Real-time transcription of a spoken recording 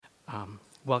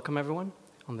Welcome everyone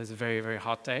on this very, very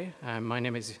hot day. My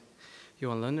name is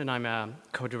Johan Lund and I'm a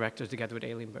co-director together with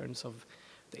Aileen Burns of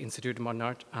the Institute of Modern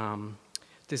Art.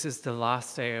 This is the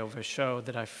last day of a show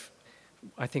that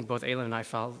I think both Aileen and I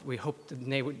felt we hoped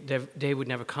the day would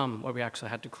never come where we actually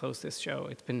had to close this show.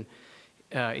 It's been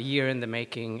a year in the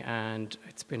making, and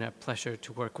it's been a pleasure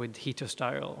to work with Hito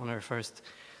Style on our first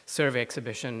survey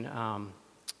exhibition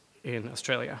in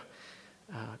Australia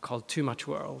called Too Much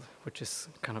World, which is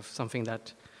kind of something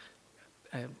that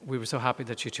we were so happy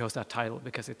that she chose that title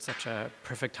because it's such a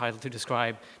perfect title to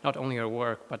describe not only her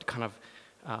work, but kind of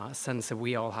a sense that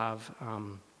we all have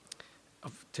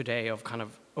of today of kind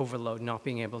of overload, not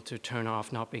being able to turn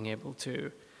off, not being able to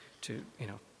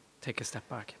take a step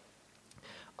back.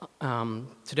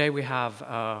 Today we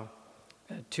have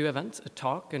two events, a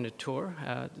talk and a tour.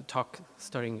 The talk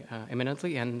starting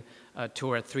imminently, and a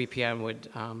tour at 3 p.m. with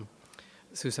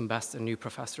Susan Best, a new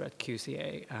professor at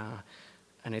QCA.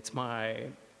 And it's my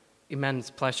immense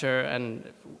pleasure,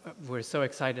 and we're so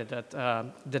excited that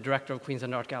the director of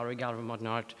Queensland Art Gallery, Gallery of Modern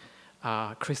Art,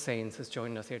 Chris Sains, has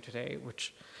joined us here today,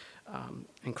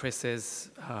 and Chris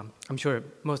is, I'm sure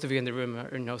most of you in the room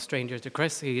are no strangers to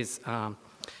Chris. He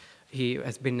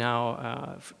has been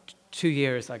now 2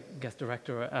 years, I guess,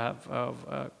 director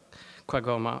of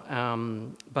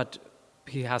QAGOMA, but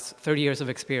he has 30 years of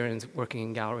experience working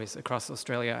in galleries across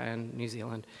Australia and New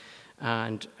Zealand,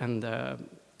 and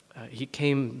he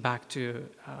came back to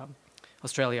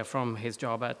Australia from his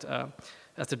job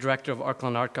as the director of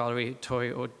Auckland Art Gallery,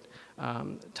 Toi o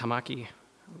Tamaki.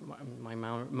 My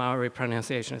Maori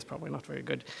pronunciation is probably not very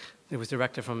good. He was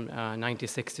director from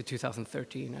 96 to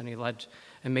 2013, and he led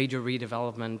a major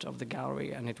redevelopment of the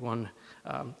gallery, and it won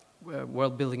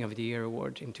World Building of the Year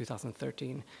award in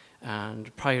 2013.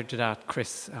 And prior to that,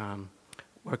 Chris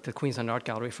worked at Queensland Art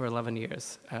Gallery for 11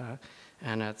 years,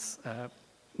 and as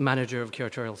manager of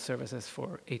curatorial services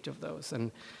for 8 of those.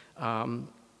 And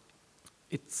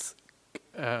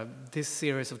this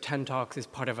series of 10 talks is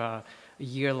part of a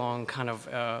year-long kind of,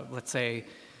 let's say,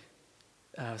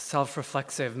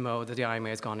 self-reflexive mode that the IMA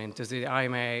has gone into. The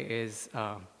IMA is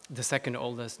the second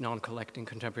oldest non-collecting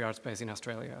contemporary art space in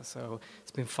Australia. So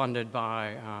it's been funded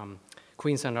by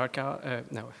Queensland Art Gallery,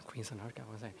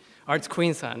 Arts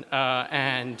Queensland,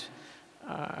 and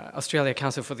Australia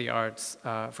Council for the Arts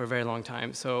for a very long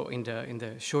time. So in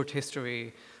the short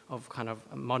history of kind of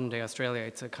modern day Australia,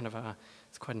 it's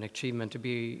quite an achievement to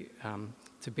be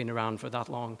been around for that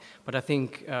long. But I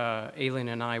think Aileen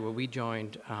and I, when we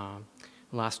joined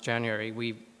last January,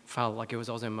 we felt like it was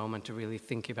also a moment to really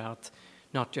think about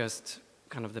not just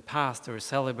kind of the past or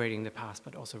celebrating the past,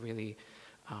 but also really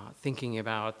thinking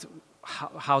about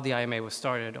how the IMA was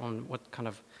started, on what kind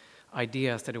of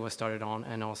ideas that it was started on,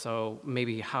 and also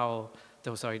maybe how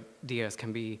those ideas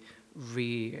can be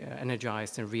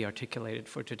re-energized and re-articulated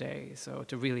for today. So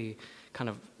to really kind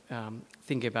of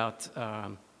think about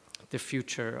the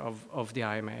future of the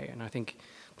IMA, and I think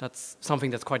that's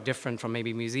something that's quite different from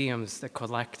maybe museums that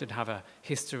collect and have a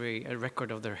history, a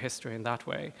record of their history in that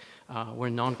way. We're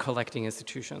non-collecting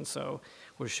institutions, so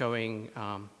we're showing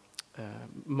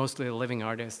mostly living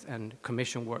artists and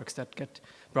commission works that get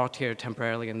brought here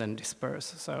temporarily and then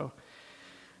dispersed. So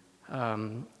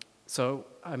I'm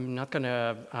not going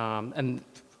to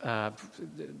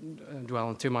dwell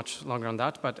on too much longer on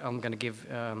that, but I'm going to give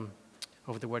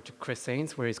over the word to Chris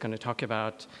Sains, where he's going to talk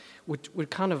about, we're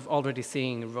kind of already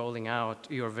seeing rolling out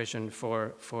your vision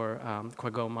for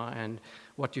QAGOMA and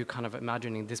what you're kind of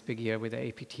imagining this big year with the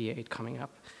APT8 coming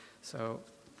up. So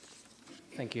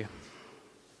thank you.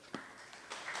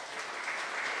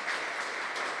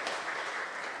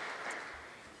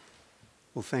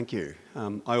 Well, thank you.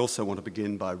 I also want to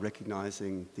begin by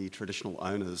recognising the traditional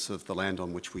owners of the land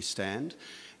on which we stand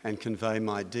and convey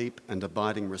my deep and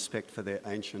abiding respect for their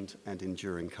ancient and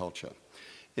enduring culture.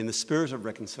 In the spirit of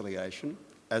reconciliation,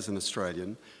 as an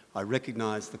Australian, I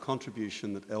recognise the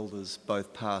contribution that elders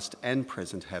both past and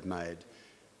present have made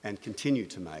and continue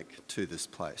to make to this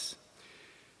place.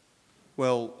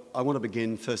 Well, I want to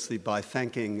begin firstly by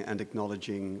thanking and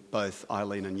acknowledging both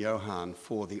Aileen and Johan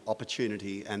for the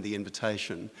opportunity and the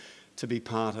invitation to be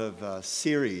part of a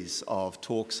series of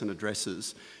talks and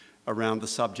addresses around the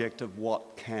subject of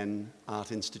what can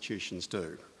art institutions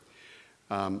do.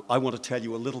 I want to tell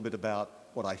you a little bit about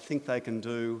what I think they can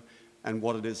do and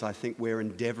what it is I think we're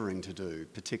endeavouring to do,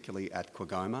 particularly at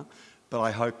QAGOMA, but I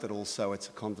hope that also it's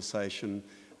a conversation,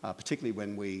 particularly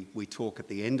when we talk at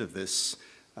the end of this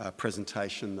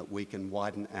presentation, that we can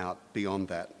widen out beyond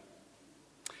that.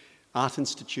 Art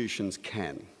institutions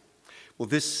can. Well,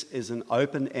 this is an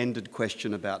open-ended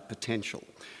question about potential,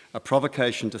 a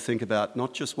provocation to think about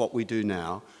not just what we do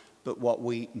now, but what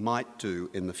we might do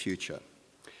in the future.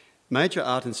 Major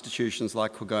art institutions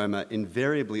like Wagoma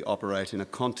invariably operate in a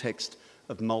context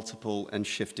of multiple and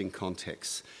shifting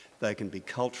contexts. They can be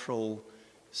cultural,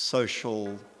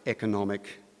 social,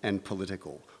 economic, and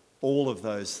political. All of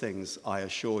those things, I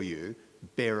assure you,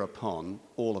 bear upon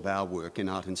all of our work in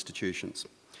art institutions.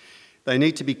 They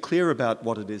need to be clear about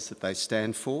what it is that they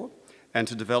stand for and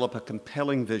to develop a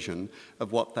compelling vision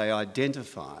of what they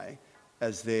identify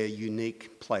as their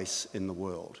unique place in the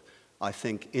world. I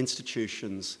think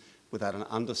institutions without an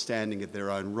understanding of their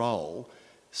own role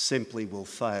simply will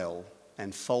fail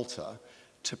and falter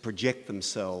to project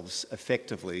themselves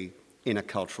effectively in a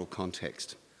cultural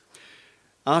context.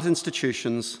 Art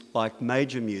institutions, like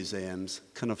major museums,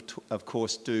 can of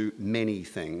course do many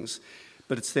things,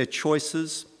 but it's their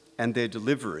choices and their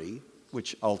delivery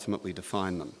which ultimately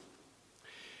define them.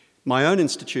 My own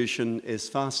institution is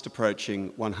fast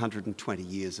approaching 120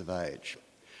 years of age.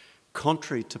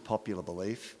 Contrary to popular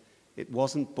belief, it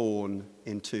wasn't born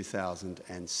in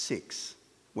 2006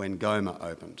 when Goma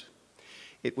opened.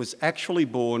 It was actually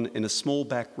born in a small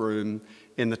back room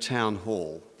in the town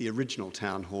hall, the original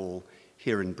town hall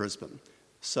here in Brisbane.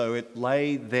 So it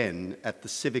lay then at the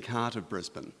civic heart of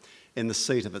Brisbane, in the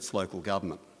seat of its local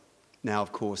government. Now,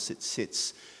 of course, it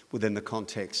sits within the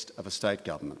context of a state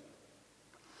government.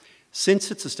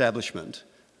 Since its establishment,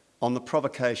 on the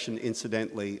provocation,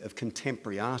 incidentally, of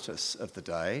contemporary artists of the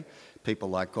day, people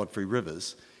like Godfrey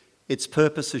Rivers, its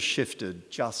purpose has shifted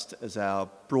just as our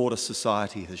broader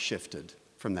society has shifted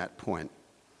from that point.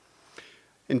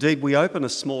 Indeed, we open a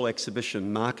small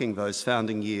exhibition marking those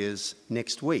founding years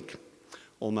next week,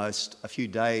 almost a few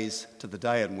days to the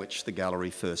day in which the gallery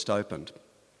first opened.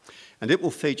 And it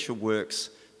will feature works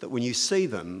that when you see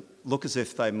them, look as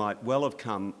if they might well have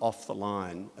come off the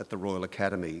line at the Royal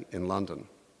Academy in London.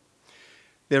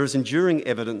 There is enduring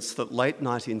evidence that late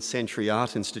 19th century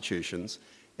art institutions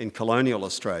in colonial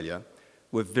Australia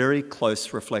were very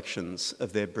close reflections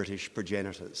of their British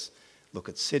progenitors. Look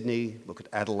at Sydney, look at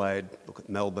Adelaide, look at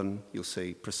Melbourne, you'll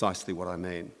see precisely what I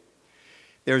mean.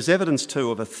 There is evidence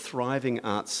too of a thriving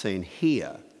art scene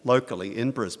here, locally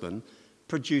in Brisbane,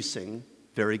 producing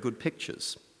very good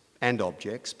pictures and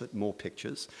objects, but more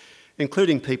pictures,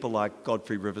 including people like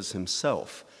Godfrey Rivers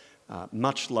himself,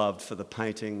 much loved for the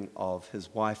painting of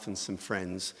his wife and some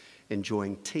friends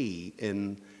enjoying tea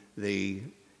in the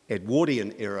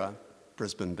Edwardian era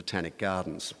Brisbane Botanic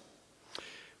Gardens.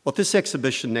 What this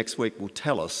exhibition next week will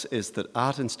tell us is that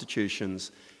art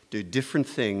institutions do different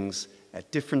things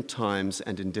at different times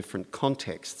and in different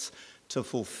contexts to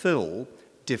fulfil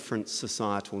different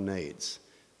societal needs.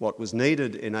 What was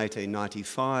needed in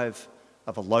 1895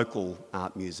 of a local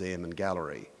art museum and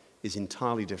gallery is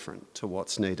entirely different to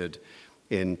what's needed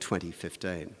in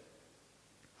 2015.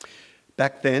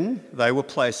 Back then, they were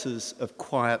places of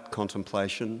quiet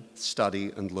contemplation,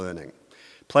 study and learning,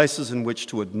 places in which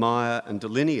to admire and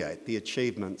delineate the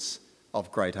achievements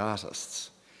of great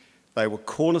artists. They were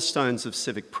cornerstones of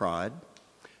civic pride,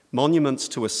 monuments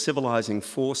to a civilising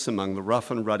force among the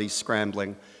rough and ruddy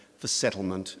scrambling for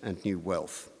settlement and new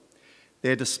wealth.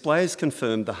 Their displays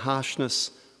confirmed the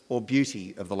harshness or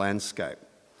beauty of the landscape.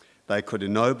 They could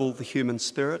ennoble the human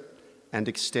spirit and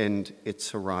extend its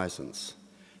horizons.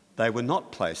 They were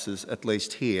not places, at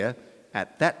least here,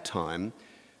 at that time,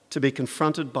 to be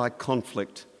confronted by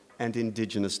conflict and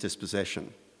Indigenous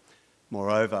dispossession.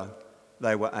 Moreover,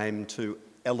 they were aimed to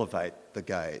elevate the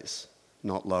gaze,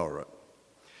 not lower it.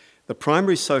 The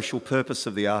primary social purpose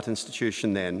of the art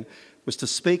institution then was to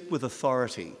speak with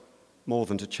authority more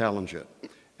than to challenge it,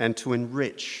 and to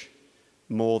enrich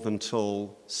more than to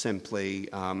simply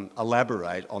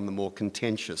elaborate on the more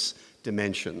contentious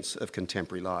dimensions of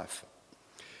contemporary life.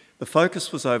 The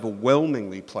focus was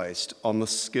overwhelmingly placed on the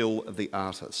skill of the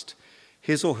artist,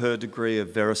 his or her degree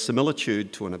of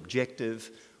verisimilitude to an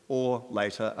objective or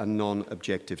later a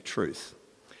non-objective truth.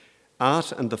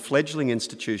 Art and the fledgling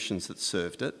institutions that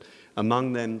served it,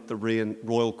 among them the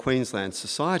Royal Queensland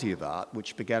Society of Art,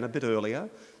 which began a bit earlier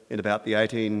in about the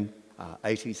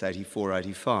 1880s, 84,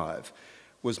 85,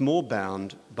 was more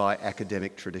bound by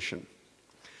academic tradition.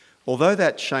 Although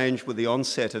that changed with the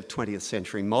onset of 20th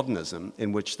century modernism,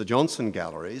 in which the Johnson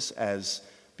Galleries, as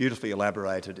beautifully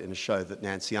elaborated in a show that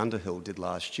Nancy Underhill did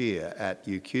last year at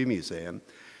UQ Museum,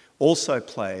 also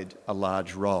played a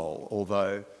large role,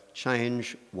 although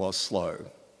change was slow.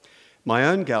 My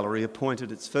own gallery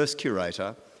appointed its first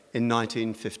curator in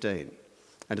 1915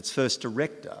 and its first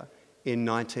director in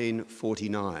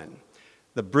 1949,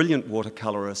 the brilliant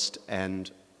watercolourist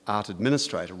and art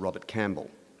administrator Robert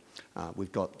Campbell.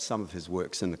 We've got some of his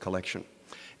works in the collection.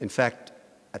 In fact,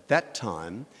 at that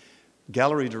time,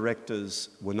 gallery directors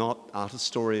were not art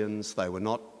historians, they were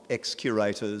not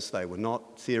ex-curators, they were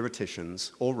not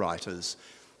theoreticians or writers.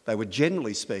 They were,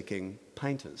 generally speaking,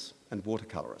 painters and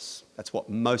watercolourists. That's what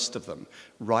most of them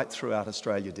right throughout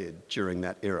Australia did during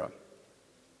that era.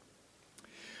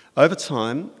 Over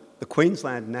time, the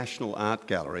Queensland National Art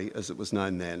Gallery, as it was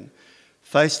known then,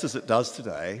 faced, as it does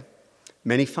today,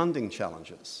 many funding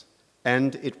challenges,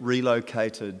 and it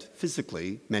relocated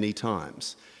physically many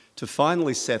times to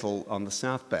finally settle on the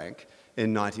South Bank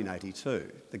in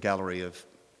 1982, the gallery of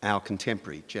our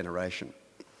contemporary generation.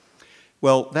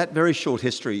 Well, that very short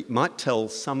history might tell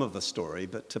some of the story,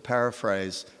 but to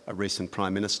paraphrase a recent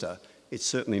Prime Minister, it's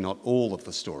certainly not all of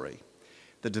the story.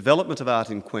 The development of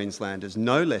art in Queensland is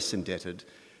no less indebted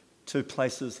to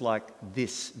places like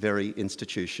this very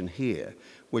institution here,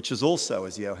 which is also,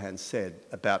 as Johan said,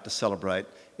 about to celebrate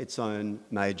its own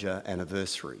major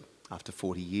anniversary after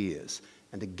 40 years,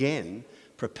 and again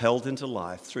propelled into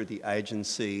life through the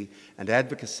agency and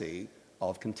advocacy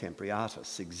of contemporary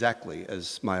artists, exactly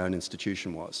as my own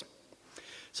institution was.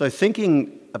 So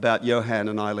thinking about Johan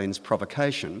and Eileen's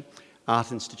provocation,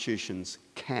 art institutions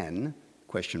can, ?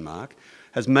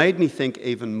 Has made me think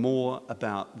even more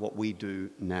about what we do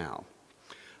now.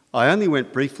 I only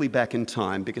went briefly back in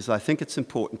time because I think it's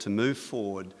important to move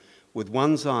forward with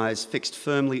one's eyes fixed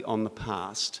firmly on the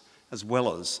past as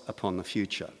well as upon the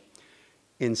future.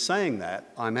 In saying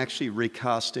that, I'm actually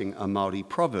recasting a Māori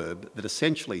proverb that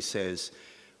essentially says,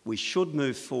 we should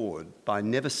move forward by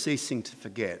never ceasing to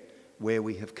forget where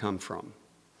we have come from.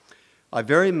 I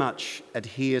very much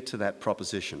adhere to that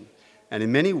proposition, and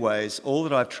in many ways, all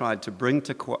that I've tried to bring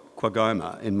to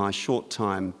Quagoma in my short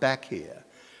time back here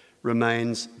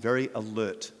remains very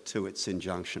alert to its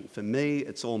injunction. For me,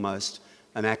 it's almost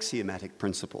an axiomatic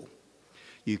principle.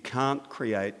 You can't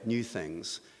create new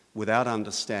things without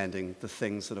understanding the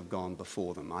things that have gone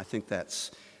before them. I think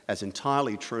that's as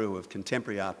entirely true of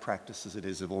contemporary art practice as it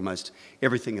is of almost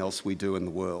everything else we do in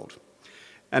the world.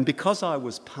 And because I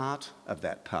was part of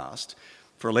that past,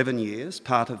 for 11 years,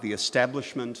 part of the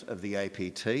establishment of the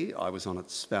APT, I was on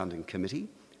its founding committee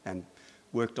and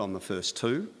worked on the first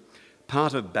two.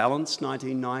 Part of Balance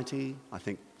 1990, I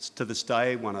think to this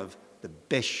day one of the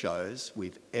best shows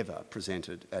we've ever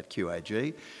presented at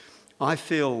QAG. I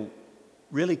feel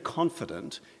really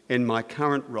confident in my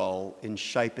current role in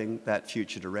shaping that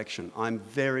future direction. I'm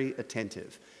very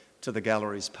attentive to the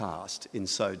gallery's past in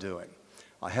so doing.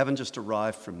 I haven't just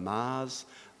arrived from Mars.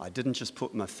 I didn't just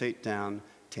put my feet down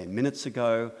 10 minutes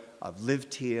ago. I've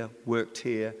lived here, worked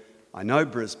here. I know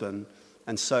Brisbane.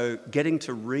 And so getting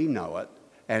to re-know it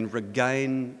and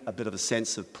regain a bit of a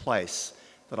sense of place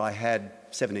that I had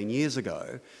 17 years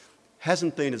ago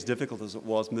hasn't been as difficult as it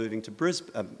was moving to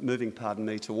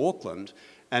to Auckland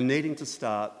and needing to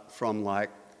start from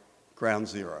ground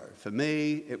zero. For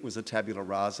me, it was a tabula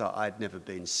rasa. I'd never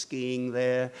been skiing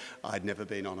there. I'd never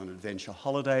been on an adventure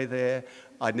holiday there.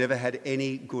 I'd never had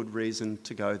any good reason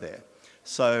to go there.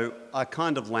 So I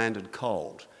kind of landed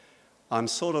cold. I'm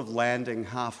sort of landing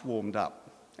half warmed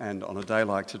up, and on a day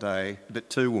like today, a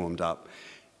bit too warmed up,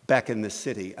 back in this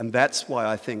city. And that's why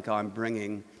I think I'm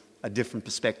bringing a different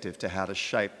perspective to how to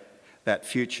shape that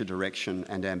future direction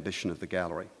and ambition of the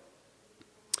gallery.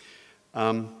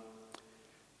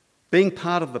 Being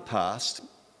part of the past,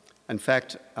 in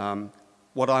fact,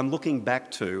 what I'm looking back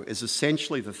to is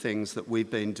essentially the things that we've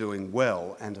been doing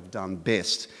well and have done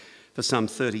best for some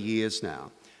 30 years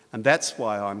now. And that's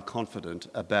why I'm confident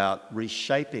about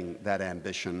reshaping that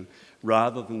ambition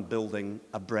rather than building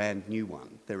a brand new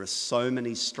one. There are so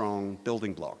many strong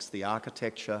building blocks. The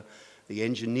architecture, the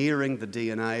engineering, the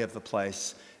DNA of the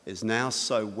place is now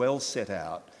so well set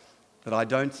out that I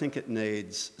don't think it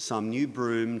needs some new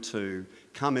broom to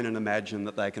come in and imagine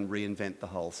that they can reinvent the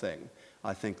whole thing.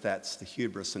 I think that's the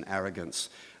hubris and arrogance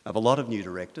of a lot of new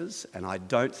directors, and I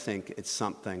don't think it's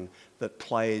something that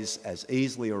plays as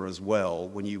easily or as well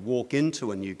when you walk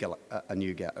into a new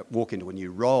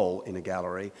role in a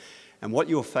gallery, and what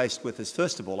you're faced with is,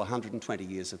 first of all, 120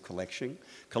 years of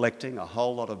collecting a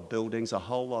whole lot of buildings, a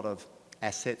whole lot of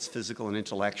assets, physical and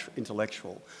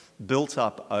intellectual, built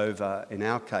up over, in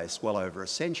our case, well over a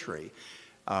century.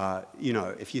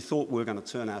 If you thought we were going to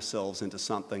turn ourselves into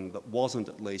something that wasn't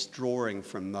at least drawing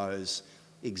from those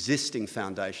existing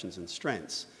foundations and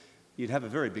strengths, you'd have a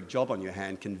very big job on your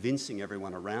hand convincing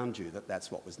everyone around you that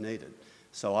that's what was needed.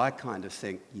 So I kind of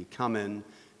think you come in,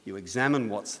 you examine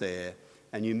what's there,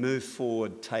 and you move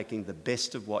forward taking the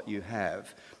best of what you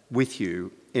have with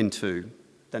you into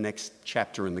the next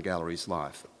chapter in the gallery's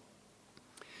life.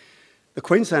 The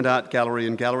Queensland Art Gallery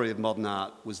and Gallery of Modern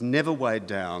Art was never weighed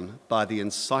down by the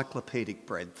encyclopedic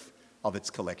breadth of its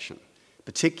collection.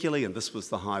 particularly, and this was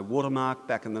the high watermark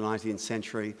back in the 19th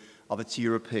century, of its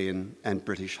European and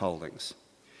British holdings.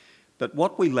 But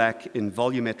what we lack in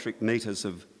volumetric metres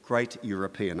of great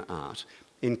European art,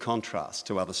 in contrast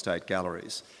to other state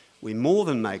galleries, we more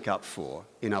than make up for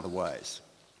in other ways.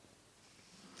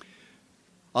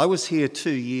 I was here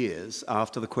 2 years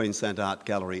after the Queensland Art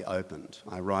Gallery opened.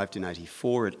 I arrived in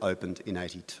 84, it opened in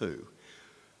 82.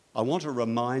 I want to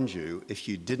remind you, if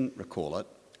you didn't recall it,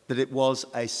 that it was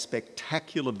a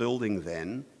spectacular building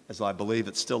then, as I believe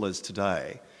it still is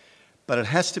today, but it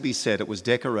has to be said it was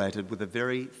decorated with a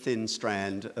very thin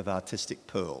strand of artistic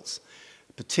pearls,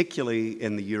 particularly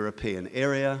in the European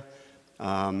area.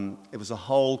 It was a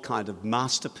whole kind of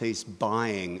masterpiece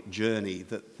buying journey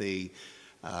that the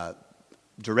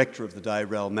director of the day,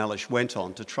 Raoul Malish, went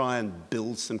on to try and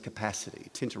build some capacity.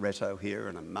 Tintoretto here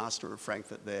and a Master of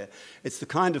Frankfurt there. It's the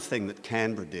kind of thing that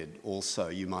Canberra did also,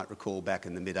 you might recall, back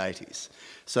in the mid-80s.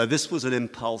 So this was an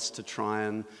impulse to try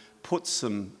and put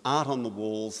some art on the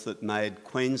walls that made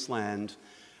Queensland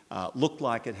look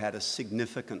like it had a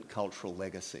significant cultural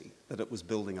legacy that it was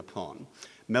building upon.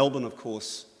 Melbourne, of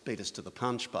course, beat us to the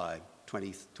punch by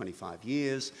 20, 25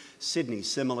 years. Sydney,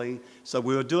 similarly. So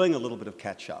we were doing a little bit of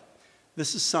catch-up.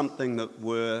 This is something that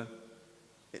we're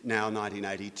now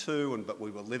 1982, but we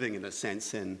were living in a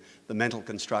sense in the mental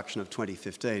construction of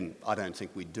 2015. I don't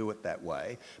think we do it that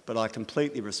way, but I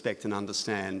completely respect and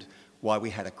understand why we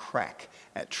had a crack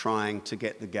at trying to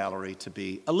get the gallery to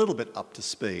be a little bit up to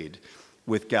speed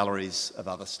with galleries of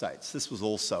other states. This was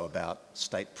also about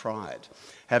state pride,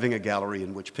 having a gallery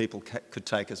in which people could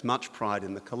take as much pride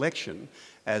in the collection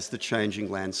as the changing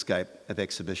landscape of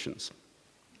exhibitions.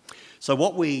 So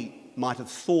what we might have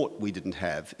thought we didn't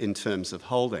have in terms of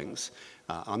holdings,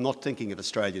 I'm not thinking of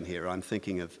Australian here, I'm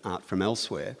thinking of art from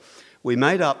elsewhere, we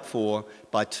made up for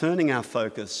by turning our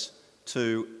focus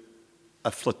to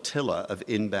a flotilla of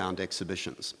inbound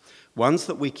exhibitions, ones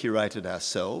that we curated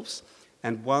ourselves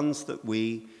and ones that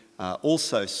we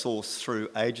also sourced through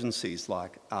agencies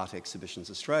like Art Exhibitions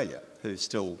Australia, who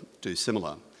still do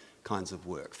similar kinds of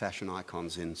work, Fashion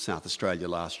Icons in South Australia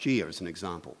last year as an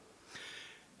example.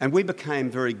 And we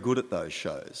became very good at those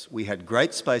shows. We had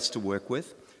great space to work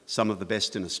with, some of the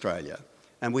best in Australia,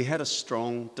 and we had a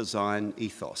strong design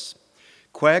ethos.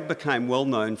 QUAG became well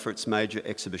known for its major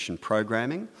exhibition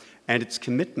programming and its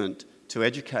commitment to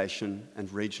education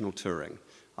and regional touring.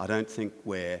 I don't think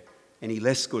we're any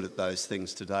less good at those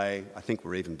things today. I think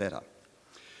we're even better.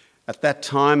 At that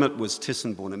time, it was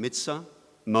Thyssen-Bornemisza,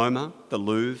 MoMA, the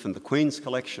Louvre and the Queen's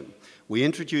Collection. We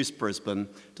introduced Brisbane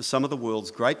to some of the world's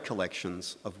great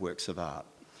collections of works of art.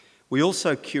 We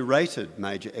also curated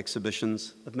major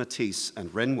exhibitions of Matisse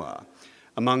and Renoir,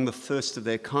 among the first of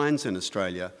their kinds in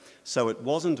Australia, so it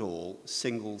wasn't all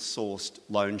single-sourced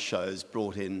loan shows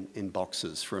brought in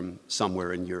boxes from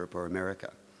somewhere in Europe or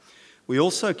America. We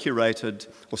also curated,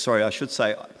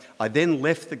 I then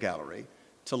left the gallery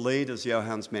to lead, as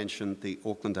Johannes mentioned, the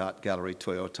Auckland Art Gallery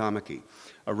Toi o Tāmaki,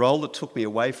 a role that took me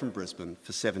away from Brisbane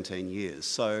for 17 years.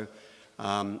 So,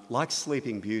 like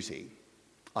Sleeping Beauty,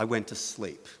 I went to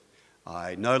sleep.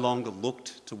 I no longer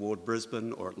looked toward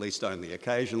Brisbane, or at least only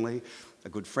occasionally. A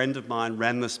good friend of mine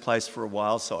ran this place for a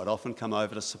while, so I'd often come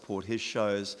over to support his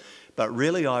shows. But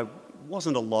really, I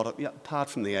wasn't apart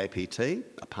from the APT,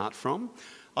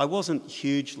 I wasn't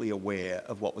hugely aware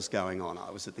of what was going on.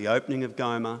 I was at the opening of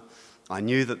GOMA. I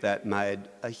knew that made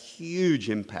a huge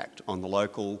impact on the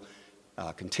local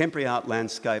contemporary art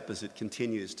landscape, as it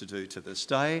continues to do to this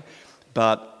day.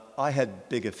 But I had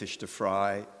bigger fish to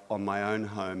fry on my own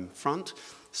home front,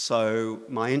 so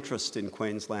my interest in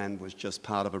Queensland was just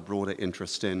part of a broader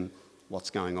interest in what's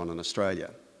going on in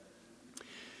Australia.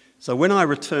 So when I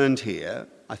returned here,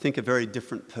 I think a very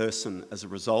different person as a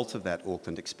result of that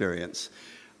Auckland experience.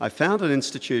 I found an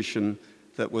institution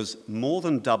that was more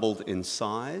than doubled in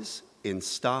size, in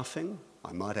staffing,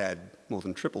 I might add more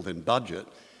than tripled in budget,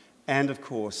 and of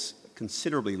course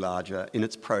considerably larger in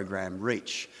its program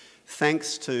reach,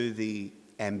 thanks to the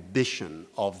ambition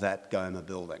of that GOMA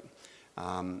building.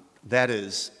 That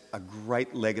is a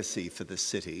great legacy for this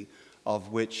city,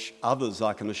 of which others,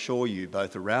 I can assure you,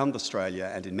 both around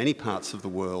Australia and in many parts of the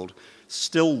world,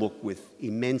 still look with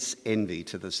immense envy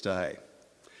to this day.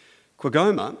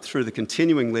 QAGOMA, through the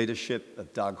continuing leadership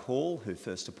of Doug Hall, who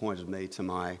first appointed me to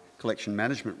my collection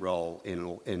management role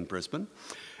in Brisbane,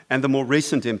 and the more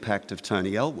recent impact of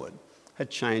Tony Elwood,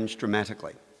 had changed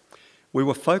dramatically. We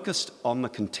were focused on the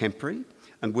contemporary,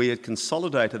 and we had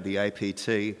consolidated the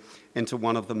APT into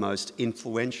one of the most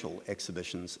influential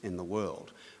exhibitions in the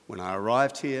world. When I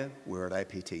arrived here, we were at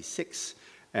APT 6,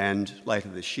 and later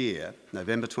this year,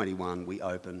 November 21, we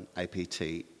open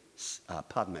APT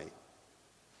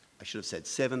I should have said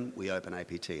 7, we open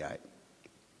APT 8.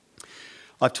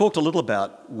 I've talked a little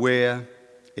about where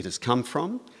it has come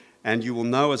from, and you will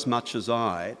know as much as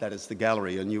I, that is the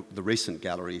gallery, and the recent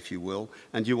gallery, if you will,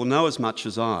 and you will know as much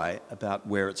as I about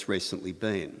where it's recently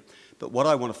been. But what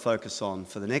I want to focus on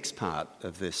for the next part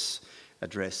of this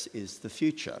address is the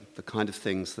future, the kind of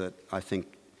things that I think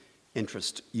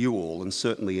interest you all and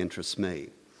certainly interest me.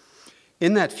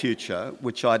 In that future,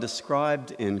 which I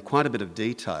described in quite a bit of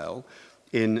detail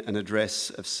in an address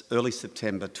of early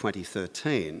September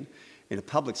 2013, in a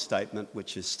public statement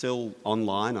which is still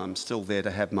online, I'm still there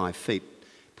to have my feet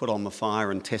put on the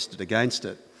fire and tested against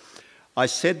it, I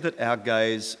said that our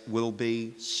gaze will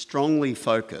be strongly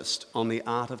focused on the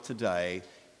art of today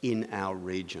in our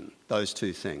region, those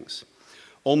two things.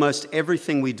 Almost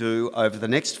everything we do over the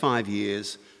next 5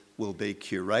 years will be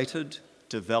curated,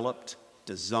 developed,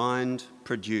 designed,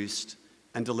 produced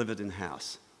and delivered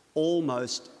in-house.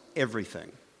 Almost everything.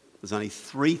 There's only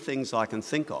 3 things I can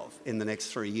think of in the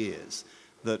next 3 years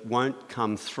that won't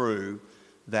come through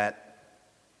that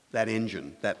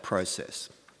engine, that process.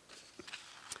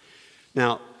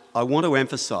 Now, I want to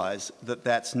emphasise that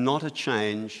that's not a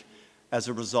change as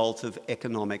a result of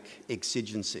economic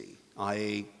exigency,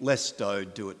 i.e. less dough,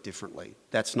 do it differently.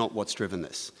 That's not what's driven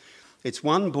this. It's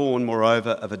one born,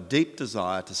 moreover, of a deep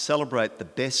desire to celebrate the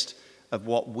best of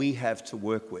what we have to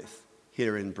work with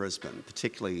here in Brisbane,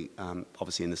 particularly,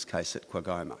 obviously in this case, at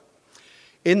Quagoma.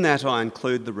 In that, I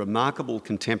include the remarkable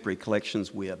contemporary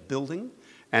collections we are building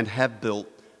and have built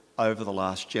over the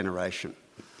last generation.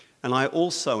 And I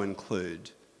also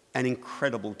include an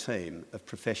incredible team of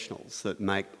professionals that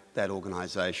make that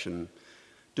organisation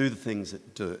do the things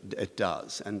it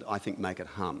does, and I think make it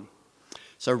hum.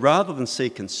 So rather than see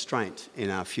constraint in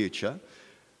our future,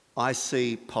 I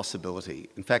see possibility.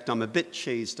 In fact, I'm a bit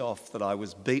cheesed off that I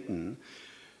was beaten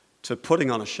to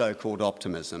putting on a show called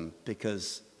Optimism,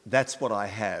 because that's what I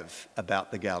have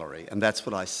about the gallery and that's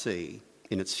what I see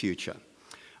in its future.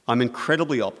 I'm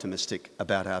incredibly optimistic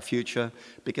about our future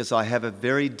because I have a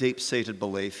very deep-seated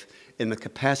belief in the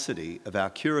capacity of our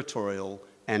curatorial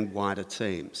and wider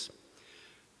teams.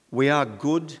 We are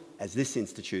good, as this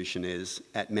institution is,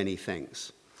 at many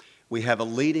things. We have a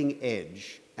leading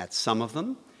edge at some of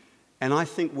them, and I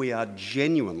think we are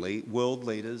genuinely world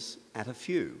leaders at a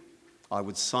few. I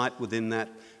would cite within that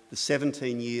the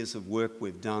 17 years of work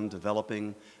we've done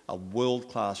developing a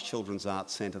world-class children's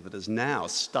arts centre that is now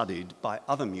studied by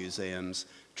other museums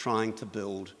trying to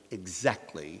build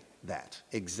exactly that.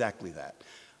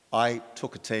 I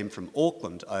took a team from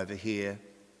Auckland over here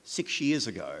 6 years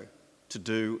ago to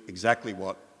do exactly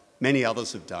what many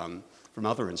others have done from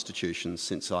other institutions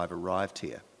since I've arrived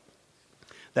here.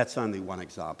 That's only one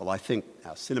example. I think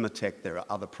our Cinematheque, there are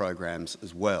other programs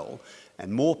as well,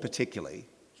 and more particularly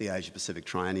the Asia Pacific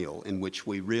Triennial, in which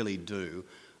we really do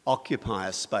occupy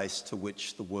a space to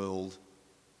which the world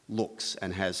looks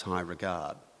and has high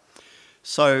regard.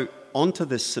 So on to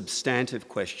this substantive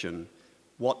question,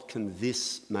 what can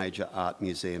this major art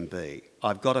museum be?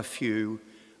 I've got a few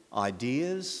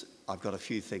ideas, I've got a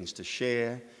few things to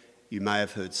share. You may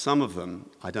have heard some of them.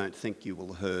 I don't think you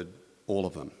will have heard all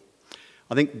of them.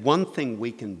 I think one thing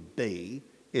we can be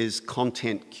is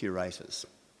content curators.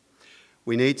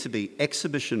 We need to be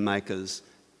exhibition makers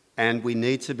and we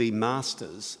need to be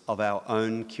masters of our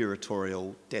own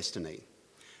curatorial destiny.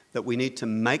 That we need to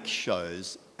make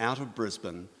shows out of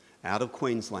Brisbane, out of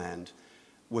Queensland,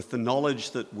 with the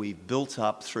knowledge that we've built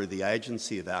up through the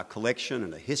agency of our collection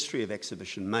and a history of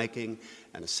exhibition making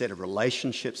and a set of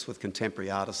relationships with contemporary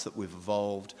artists that we've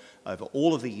evolved over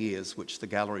all of the years which the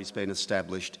gallery's been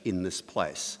established in this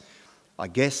place. I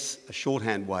guess a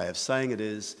shorthand way of saying it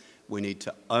is we need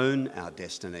to own our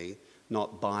destiny,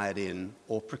 not buy it in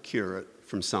or procure it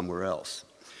from somewhere else.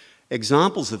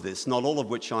 Examples of this, not all of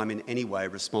which I'm in any way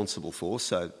responsible for,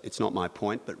 so it's not my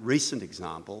point, but recent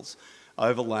examples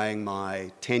overlaying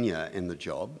my tenure in the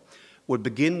job, would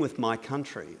begin with My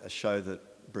Country, a show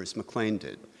that Bruce McLean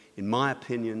did. In my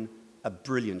opinion, a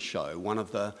brilliant show, one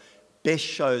of the best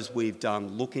shows we've done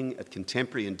looking at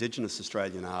contemporary Indigenous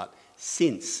Australian art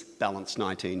since Balance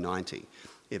 1990.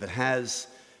 If it has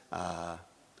a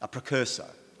precursor,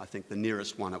 I think the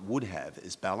nearest one it would have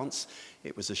is Balance.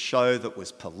 It was a show that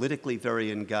was politically very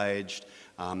engaged.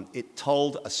 It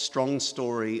told a strong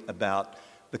story about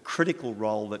the critical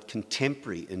role that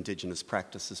contemporary Indigenous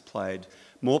practices played,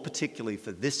 more particularly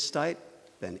for this state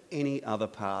than any other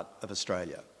part of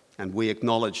Australia. And we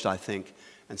acknowledged, I think,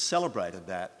 and celebrated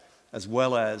that, as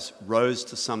well as rose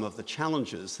to some of the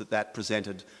challenges that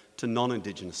presented to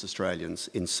non-Indigenous Australians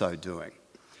in so doing.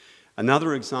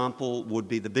 Another example would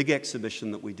be the big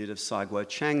exhibition that we did of Sai Guo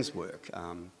Chang's work,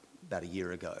 about a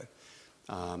year ago,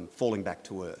 Falling Back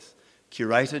to Earth,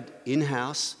 curated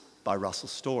in-house by Russell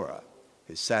Storer,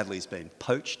 who sadly has been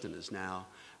poached and is now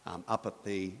up at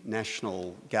the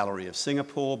National Gallery of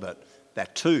Singapore, but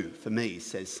that too, for me,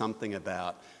 says something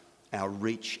about our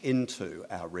reach into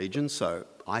our region, so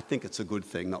I think it's a good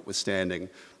thing, notwithstanding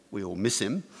we all miss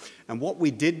him. And what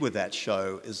we did with that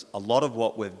show is a lot of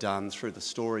what we've done through the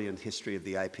story and history of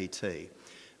the APT.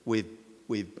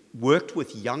 We've worked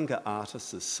with younger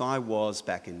artists, as Si was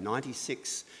back in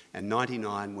 96 and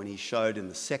 99 when he showed in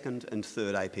the second and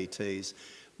third APTs.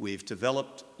 We've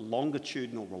developed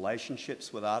longitudinal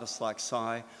relationships with artists like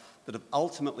Si that have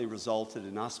ultimately resulted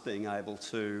in us being able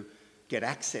to get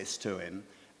access to him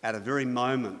at a very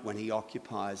moment when he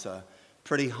occupies a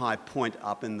pretty high point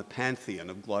up in the pantheon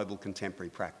of global contemporary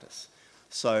practice.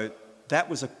 So that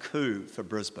was a coup for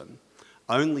Brisbane,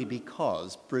 only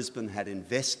because Brisbane had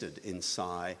invested in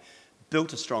Si,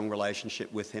 built a strong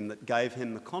relationship with him that gave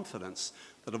him the confidence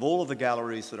that of all of the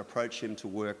galleries that approach him to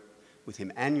work with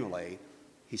him annually,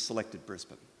 he selected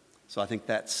Brisbane. So I think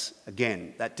that's,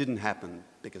 again, that didn't happen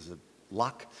because of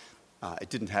luck, it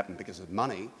didn't happen because of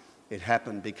money, it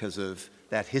happened because of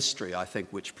that history, I think,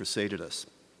 which preceded us.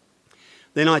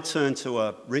 Then I turn to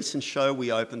a recent show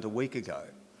we opened a week ago,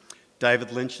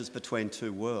 David Lynch's Between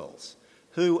Two Worlds.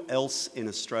 Who else in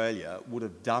Australia would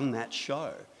have done that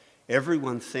show?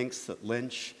 Everyone thinks that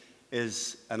Lynch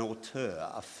is an auteur,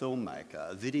 a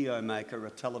filmmaker, a video maker, a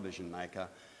television maker,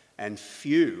 and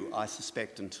few, I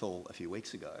suspect until a few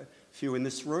weeks ago, few in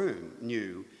this room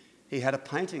knew he had a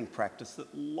painting practice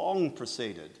that long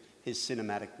preceded his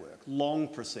cinematic work, long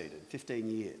preceded, 15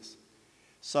 years.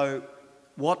 So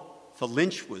what for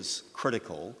Lynch was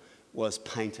critical was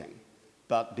painting.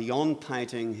 But beyond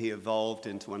painting, he evolved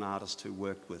into an artist who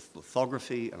worked with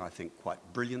lithography, and I think quite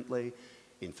brilliantly,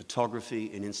 in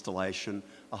photography, in installation,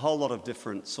 a whole lot of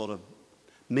different sort of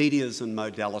medias and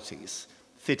modalities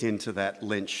fit into that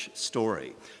Lynch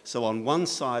story. So on one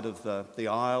side of the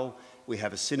aisle, we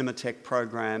have a Cinematheque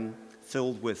program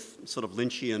filled with sort of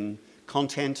Lynchian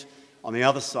content. On the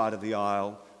other side of the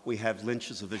aisle, we have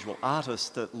Lynch as a visual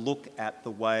artist that look at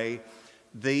the way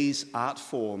these art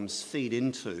forms feed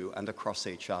into and across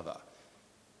each other.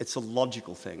 It's a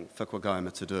logical thing for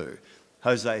Quagoma to do.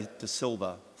 Jose da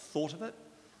Silva thought of it,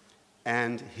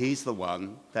 and he's the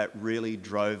one that really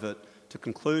drove it to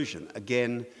conclusion.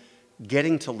 Again,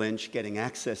 getting to Lynch, getting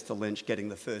access to Lynch, getting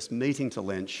the first meeting to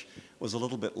Lynch was a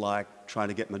little bit like trying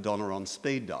to get Madonna on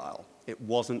speed dial. It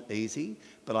wasn't easy,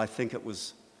 but I think it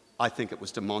was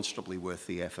demonstrably worth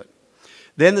the effort.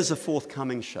 Then there's a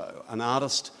forthcoming show, an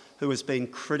artist who has been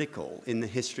critical in the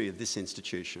history of this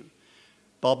institution,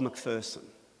 Bob McPherson.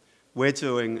 We're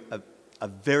doing a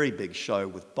very big show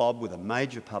with Bob, with a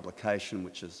major publication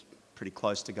which is pretty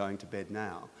close to going to bed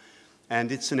now.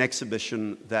 And it's an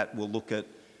exhibition that will look at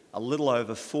a little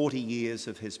over 40 years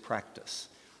of his practice.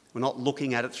 We're not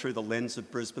looking at it through the lens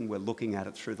of Brisbane, we're looking at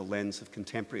it through the lens of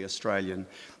contemporary Australian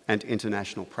and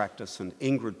international practice. And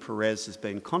Ingrid Perez has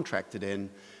been contracted in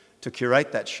to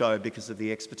curate that show because of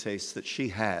the expertise that she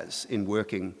has in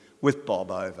working with Bob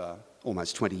over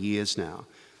almost 20 years now.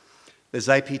 There's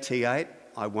APT8,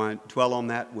 I won't dwell on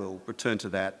that, we'll return to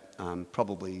that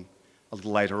probably a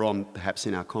little later on, perhaps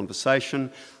in our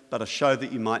conversation, but a show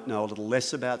that you might know a little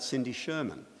less about, Cindy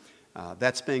Sherman.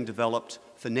 That's being developed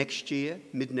for next year,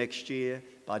 mid-next year,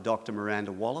 by Dr.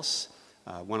 Miranda Wallace,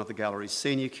 one of the gallery's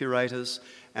senior curators,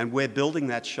 and we're building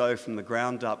that show from the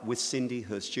ground up with Cindy,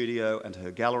 her studio, and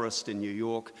her gallerist in New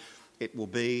York. It will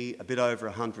be a bit over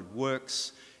 100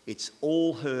 works. It's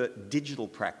all her digital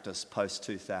practice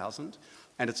post-2000,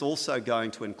 and it's also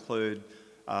going to include,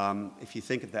 if you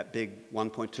think of that big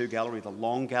 1.2 gallery, the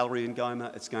Long Gallery in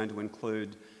Goma, it's going to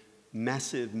include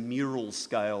massive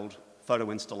mural-scaled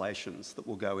photo installations that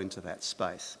will go into that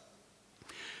space.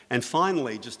 And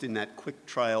finally, just in that quick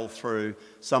trail through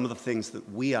some of the things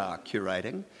that we are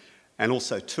curating, and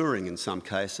also touring in some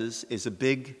cases, is a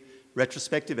big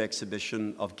retrospective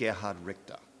exhibition of Gerhard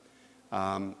Richter.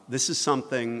 This is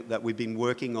something that we've been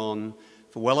working on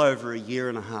for well over a year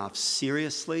and a half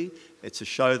seriously. It's a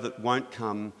show that won't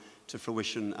come to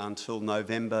fruition until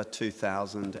November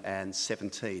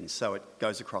 2017, so it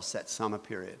goes across that summer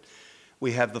period.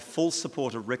 We have the full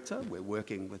support of Richter. We're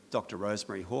working with Dr.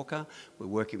 Rosemary Hawker. We're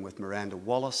working with Miranda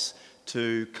Wallace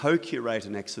to co-curate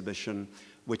an exhibition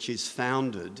which is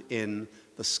founded in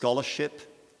the scholarship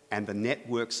and the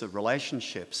networks of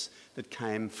relationships that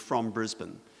came from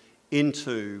Brisbane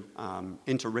into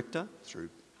Richter through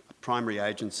a primary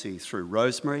agency through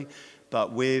Rosemary,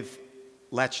 but we've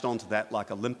latched onto that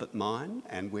like a limpet mine,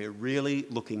 and we're really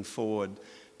looking forward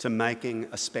to making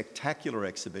a spectacular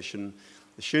exhibition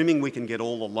Assuming we can get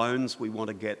all the loans we want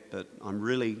to get, but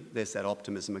there's that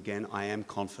optimism again, I am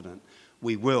confident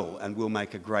we will, and we'll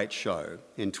make a great show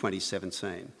in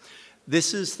 2017.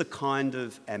 This is the kind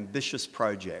of ambitious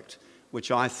project which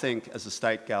I think, as a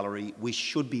state gallery, we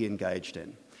should be engaged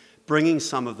in. Bringing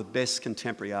some of the best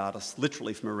contemporary artists,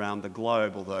 literally from around the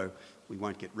globe, although we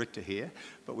won't get Richter here,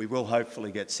 but we will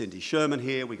hopefully get Cindy Sherman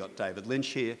here, we got David Lynch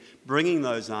here, bringing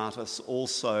those artists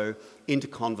also into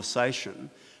conversation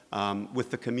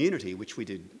with the community, which we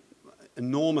did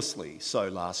enormously so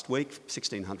last week,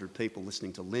 1,600 people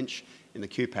listening to Lynch in the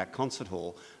QPAC Concert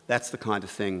Hall. That's the kind of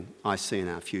thing I see in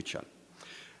our future.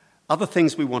 Other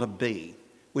things we want to be.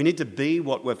 We need to be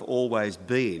what we've always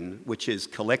been, which is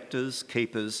collectors,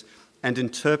 keepers, and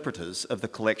interpreters of the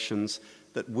collections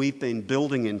that we've been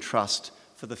building in trust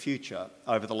for the future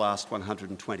over the last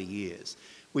 120 years.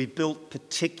 We've built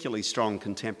particularly strong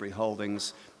contemporary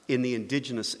holdings in the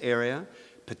Indigenous area,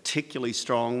 particularly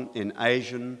strong in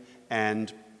Asian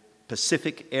and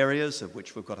Pacific areas, of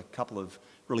which we've got a couple of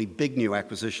really big new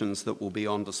acquisitions that will be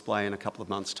on display in a couple of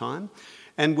months' time.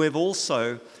 And we've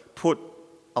also put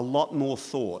a lot more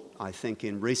thought, I think,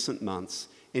 in recent months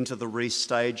into the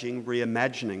restaging,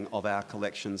 reimagining of our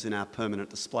collections in our permanent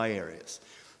display areas.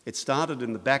 It started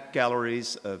in the back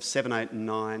galleries of 7, 8 and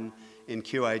 9 in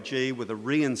QAG with a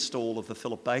reinstall of the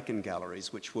Philip Bacon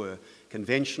galleries, which were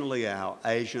conventionally our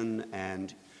Asian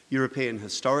and European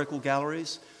historical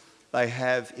galleries. They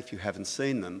have, if you haven't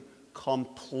seen them,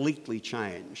 completely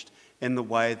changed in the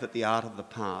way that the art of the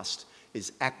past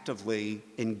is actively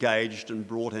engaged and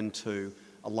brought into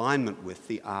alignment with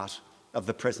the art of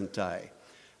the present day.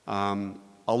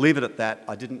 I'll leave it at that.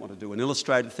 I didn't want to do an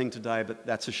illustrated thing today, but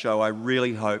that's a show I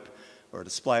really hope, or a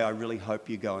display I really hope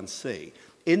you go and see.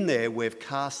 In there, we've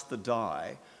cast the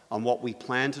die on what we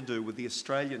plan to do with the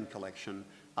Australian collection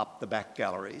up the back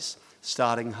galleries,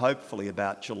 starting hopefully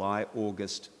about July,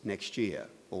 August next year,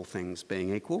 all things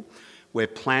being equal. We're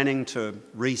planning to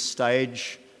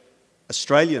restage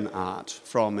Australian art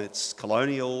from its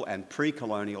colonial and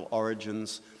pre-colonial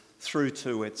origins through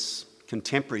to its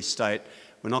contemporary state.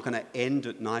 We're not going to end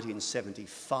at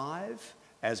 1975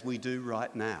 as we do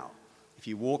right now. If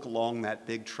you walk along that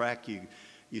big track,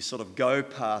 you sort of go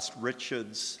past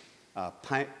Richard's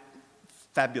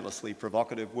fabulously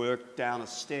provocative work down a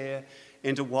stair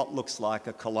into what looks like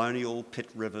a colonial Pitt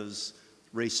Rivers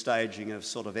restaging of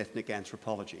sort of ethnic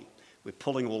anthropology. We're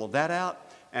pulling all of that out,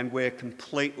 and we're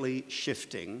completely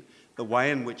shifting the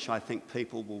way in which I think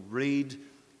people will read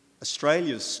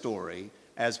Australia's story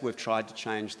as we've tried to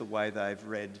change the way they've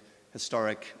read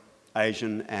historic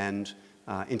Asian and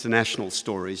international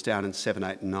stories down in 7,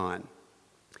 8 and 9.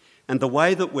 And the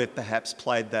way that we've perhaps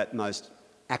played that most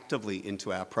actively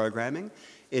into our programming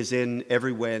is in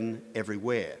Every When,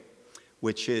 Everywhere,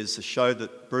 which is a show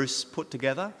that Bruce put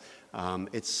together.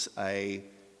 It's a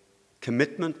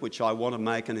commitment which I want to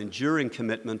make, an enduring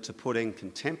commitment to putting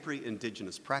contemporary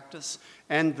Indigenous practice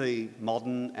and the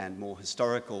modern and more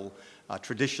historical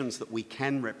traditions that we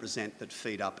can represent that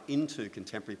feed up into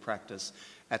contemporary practice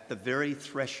at the very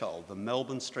threshold, the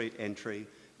Melbourne Street entry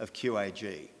of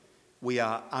QAG. We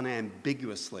are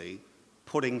unambiguously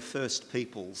putting First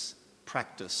Peoples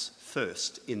practice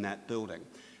first in that building,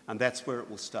 and that's where it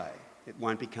will stay. It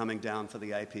won't be coming down for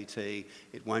the APT,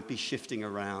 it won't be shifting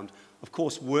around. Of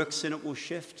course, works in it will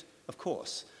shift, of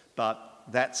course, but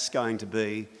that's going to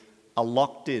be a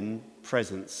locked-in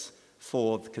presence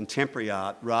for the contemporary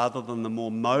art rather than the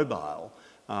more mobile,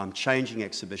 changing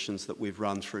exhibitions that we've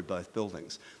run through both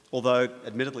buildings. Although,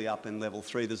 admittedly, up in level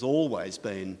 3, there's always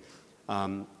been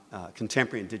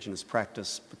contemporary Indigenous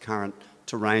practice. The current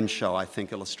terrain show, I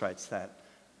think, illustrates that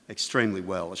extremely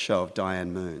well, a show of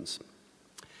Diane Moons.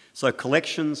 So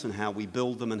collections and how we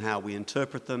build them and how we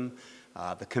interpret them,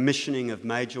 the commissioning of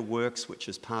major works, which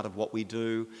is part of what we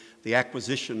do, the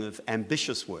acquisition of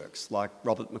ambitious works like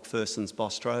Robert McPherson's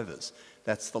Bostrovers.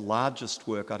 That's the largest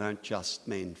work, I don't just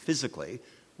mean physically,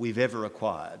 we've ever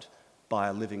acquired by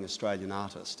a living Australian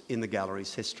artist in the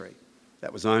gallery's history.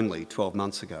 That was only 12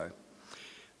 months ago.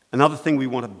 Another thing we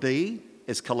want to be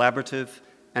is collaborative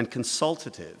and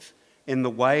consultative in the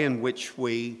way in which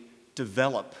we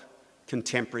develop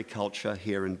contemporary culture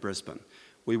here in Brisbane.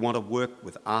 We want to work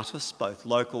with artists, both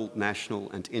local, national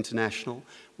and international.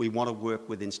 We want to work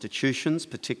with institutions,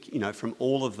 from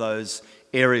all of those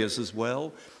areas as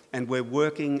well. And we're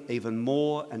working even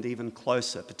more and even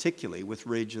closer, particularly with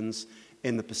regions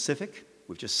in the Pacific.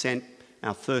 We've just sent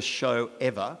our first show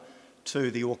ever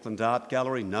to the Auckland Art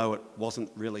Gallery. No, it wasn't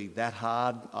really that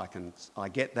hard, I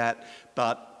get that,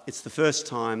 but it's the first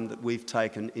time that we've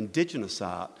taken Indigenous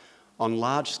art on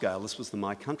large scale. This was the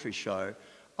My Country show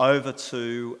over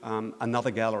to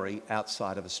another gallery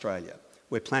outside of Australia.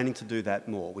 We're planning to do that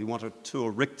more. We want to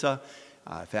tour Richter,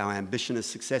 if our ambition is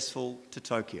successful, to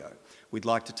Tokyo. We'd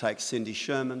like to take Cindy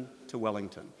Sherman to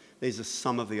Wellington. These are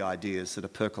some of the ideas that are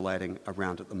percolating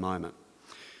around at the moment.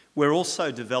 We're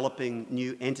also developing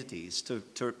new entities to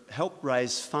help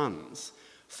raise funds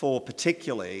for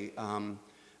particularly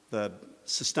the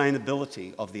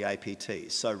sustainability of the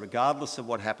APT. So regardless of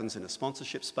what happens in a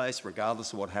sponsorship space,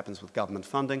 regardless of what happens with government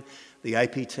funding, the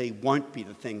APT won't be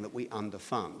the thing that we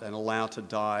underfund and allow to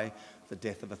die the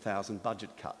death of 1,000 budget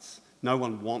cuts. No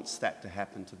one wants that to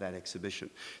happen to that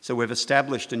exhibition. So we've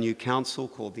established a new council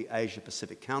called the Asia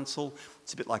Pacific Council.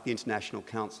 It's a bit like the international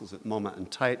councils at MoMA and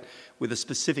Tate, with a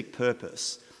specific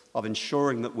purpose of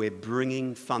ensuring that we're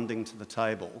bringing funding to the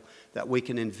table that we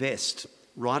can invest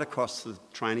right across the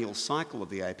triennial cycle of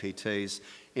the APTs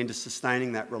into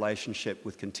sustaining that relationship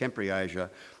with contemporary Asia,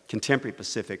 contemporary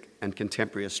Pacific and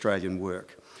contemporary Australian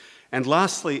work. And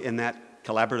lastly, in that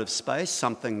collaborative space,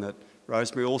 something that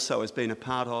Rosemary also has been a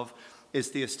part of,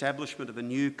 is the establishment of a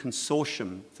new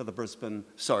consortium for the Brisbane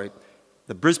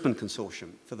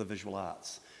Consortium for the Visual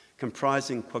Arts,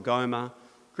 comprising QAGOMA,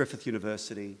 Griffith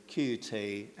University, QUT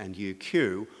and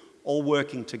UQ, all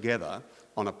working together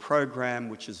on a program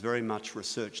which is very much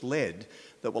research-led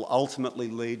that will ultimately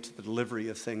lead to the delivery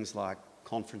of things like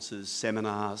conferences,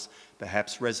 seminars,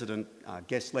 perhaps resident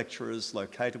guest lecturers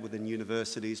located within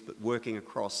universities but working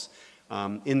across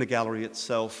in the gallery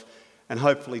itself, and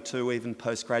hopefully too even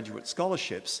postgraduate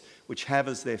scholarships which have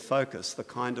as their focus the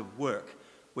kind of work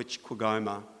which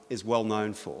QAGOMA is well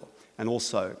known for, and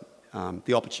also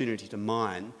the opportunity to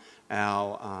mine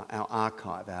our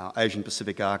archive, our Asian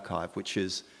Pacific archive, which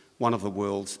is one of the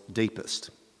world's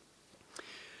deepest.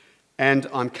 And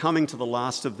I'm coming to the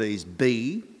last of these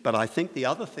B, but I think the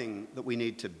other thing that we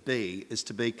need to be is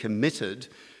to be committed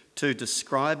to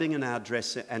describing and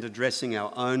addressing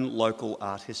our own local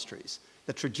art histories,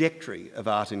 the trajectory of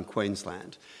art in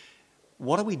Queensland.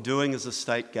 What are we doing as a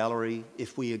state gallery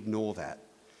if we ignore that?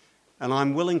 And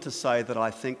I'm willing to say that I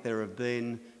think there have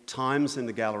been times in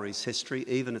the gallery's history,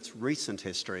 even its recent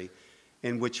history,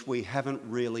 in which we haven't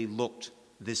really looked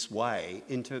this way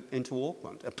into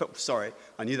Auckland. Sorry,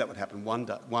 I knew that would happen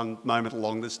one moment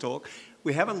along this talk.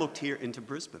 We haven't looked here into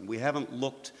Brisbane. We haven't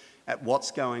looked at what's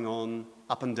going on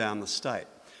up and down the state.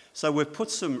 So we've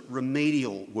put some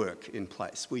remedial work in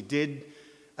place. We did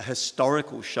a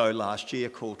historical show last year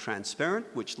called Transparent,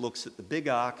 which looks at the big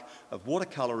arc of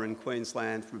watercolour in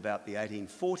Queensland from about the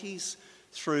 1840s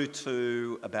through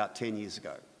to about 10 years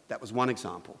ago. That was one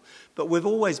example. But we've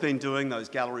always been doing those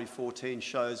Gallery 14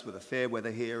 shows with a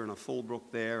Fairweather here and a Fullbrook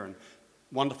there and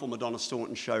wonderful Madonna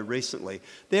Staunton show recently.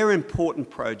 They're important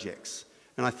projects,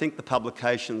 and I think the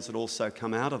publications that also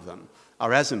come out of them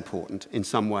are as important in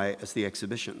some way as the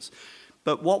exhibitions.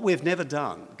 But what we've never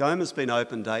done, GOMA's been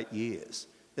opened 8 years.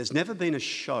 There's never been a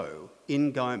show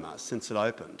in GOMA since it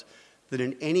opened that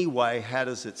in any way had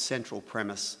as its central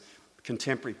premise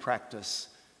contemporary practice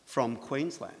from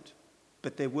Queensland.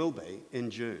 But there will be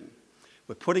in June.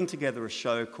 We're putting together a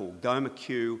show called GOMA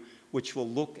Q, which will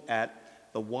look at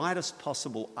the widest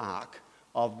possible arc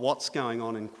of what's going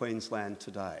on in Queensland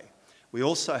today. We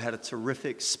also had a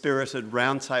terrific, spirited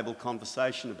roundtable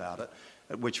conversation about it,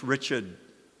 at which Richard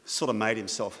sort of made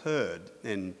himself heard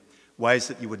in ways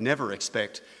that you would never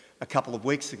expect a couple of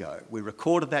weeks ago. We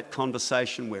recorded that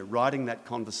conversation, we're writing that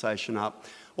conversation up,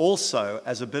 also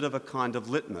as a bit of a kind of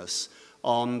litmus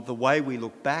on the way we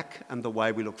look back and the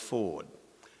way we look forward.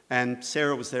 And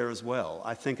Sarah was there as well.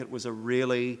 I think it was a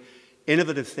really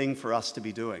innovative thing for us to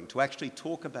be doing, to actually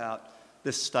talk about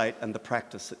this state and the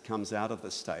practice that comes out of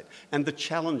this state and the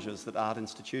challenges that art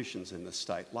institutions in this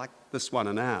state, like this one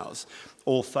and ours,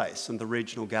 all face, and the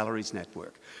Regional Galleries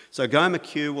Network. So GOMA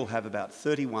Q will have about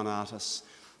 31 artists.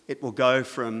 It will go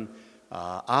from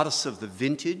artists of the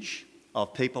vintage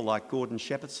of people like Gordon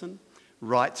Shepherdson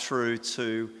right through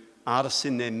to artists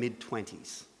in their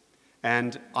mid-20s.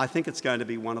 And I think it's going to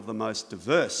be one of the most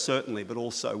diverse, certainly, but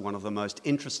also one of the most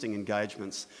interesting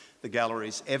engagements the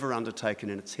gallery's ever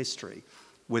undertaken in its history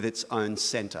with its own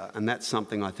centre. And that's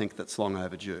something I think that's long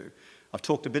overdue. I've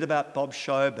talked a bit about Bob's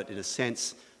show, but in a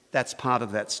sense, that's part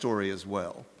of that story as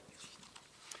well.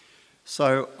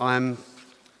 So I'm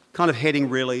kind of heading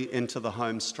really into the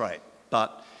home straight.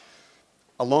 But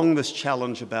along this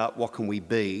challenge about what can we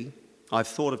be, I've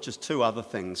thought of just two other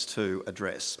things to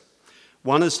address.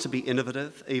 One is to be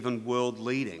innovative, even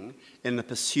world-leading, in the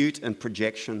pursuit and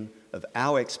projection of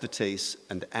our expertise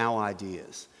and our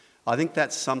ideas. I think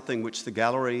that's something which the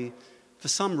gallery, for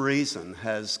some reason,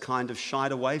 has kind of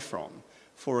shied away from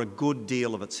for a good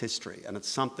deal of its history, and it's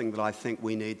something that I think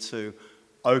we need to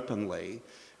openly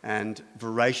and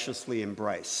voraciously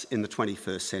embrace in the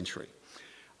 21st century.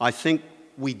 I think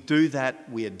we do that,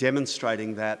 we are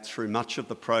demonstrating that through much of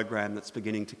the program that's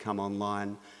beginning to come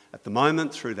online at the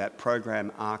moment, through that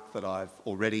program arc that I've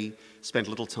already spent a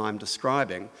little time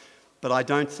describing. But I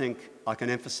don't think I can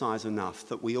emphasise enough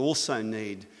that we also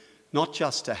need not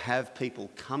just to have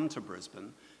people come to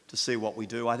Brisbane to see what we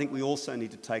do, I think we also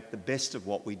need to take the best of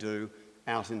what we do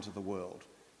out into the world.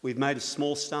 We've made a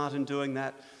small start in doing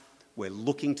that. We're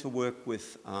looking to work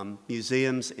with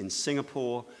museums in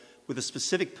Singapore with a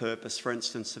specific purpose, for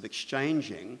instance, of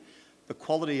exchanging the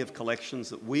quality of collections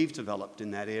that we've developed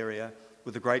in that area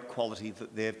with the great quality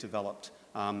that they've developed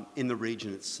in the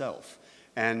region itself.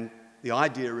 And the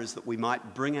idea is that we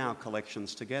might bring our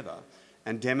collections together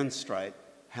and demonstrate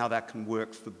how that can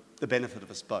work for the benefit of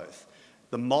us both.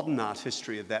 The modern art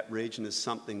history of that region is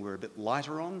something we're a bit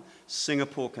lighter on.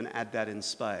 Singapore can add that in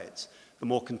spades. The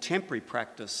more contemporary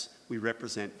practice we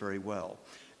represent very well.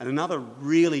 And another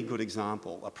really good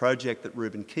example, a project that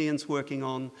Reuben Keehan's working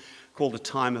on called A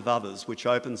Time of Others, which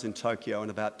opens in Tokyo in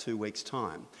about 2 weeks'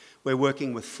 time. We're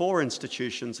working with 4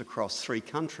 institutions across 3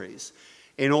 countries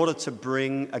in order to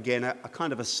bring, again, a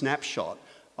kind of a snapshot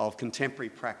of contemporary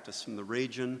practice from the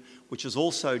region, which is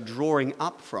also drawing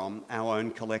up from our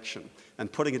own collection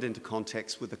and putting it into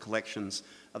context with the collections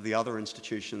of the other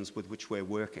institutions with which we're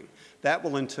working. That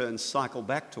will in turn cycle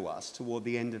back to us toward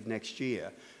the end of next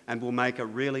year and will make a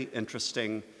really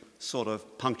interesting sort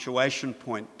of punctuation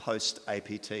point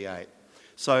post-APT8.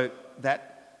 So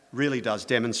that really does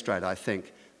demonstrate, I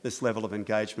think, this level of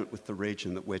engagement with the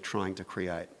region that we're trying to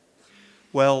create.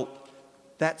 Well,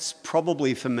 that's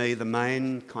probably for me the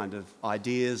main kind of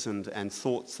ideas and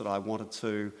thoughts that I wanted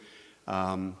to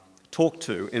talk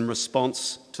to in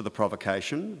response to the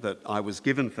provocation that I was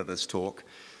given for this talk.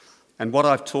 And what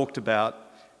I've talked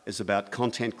about is about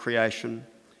content creation,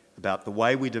 about the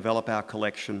way we develop our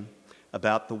collection,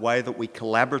 about the way that we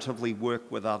collaboratively work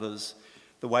with others,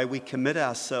 the way we commit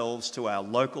ourselves to our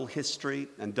local history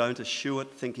and don't eschew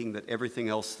it, thinking that everything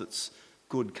else that's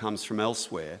good comes from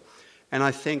elsewhere. And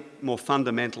I think more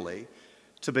fundamentally,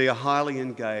 to be a highly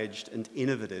engaged and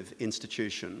innovative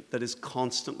institution that is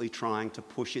constantly trying to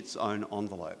push its own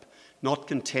envelope, not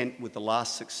content with the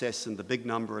last success and the big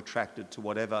number attracted to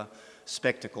whatever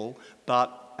spectacle,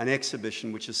 but an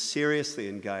exhibition which is seriously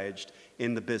engaged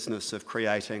in the business of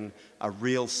creating a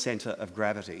real centre of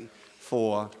gravity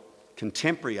for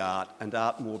contemporary art and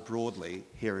art more broadly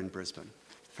here in Brisbane.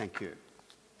 Thank you.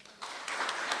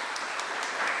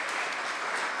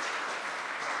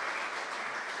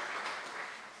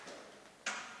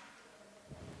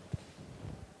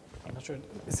 I'm not sure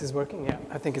this is working. Yeah,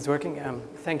 I think it's working.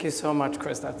 Thank you so much,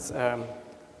 Chris. That's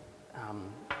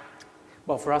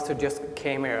well, for us who just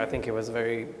came here, I think it was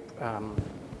very.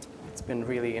 It's been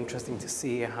really interesting to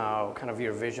see how kind of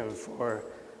your vision for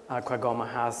Quagoma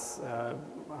has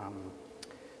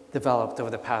developed over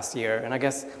the past year. And I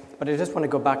guess, but I just want to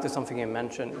go back to something you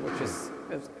mentioned, which is,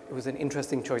 it was an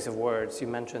interesting choice of words. You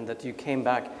mentioned that you came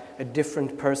back a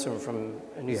different person from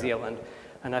New Zealand.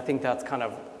 And I think that's kind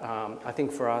of, I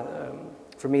think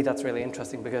for me that's really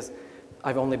interesting because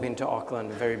I've only been to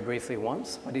Auckland very briefly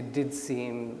once, but it did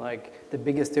seem like the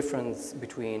biggest difference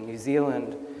between New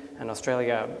Zealand and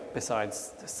Australia,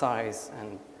 besides the size,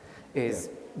 and is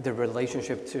the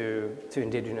relationship to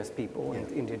Indigenous people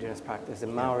and Indigenous practice. The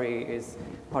Maori is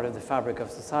part of the fabric of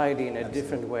society in a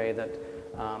different way that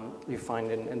you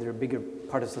find and they're a bigger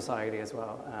part of society as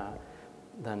well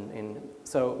than in.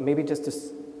 So maybe just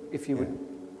if you would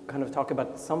kind of talk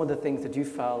about some of the things that you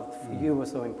felt for you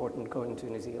was so important going to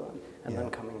New Zealand and then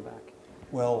coming back.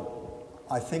 Well,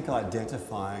 I think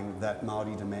identifying that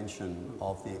Māori dimension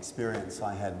of the experience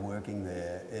I had working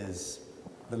there is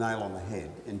the nail on the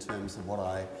head in terms of what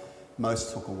I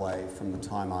most took away from the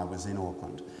time I was in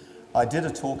Auckland. I did a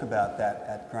talk about that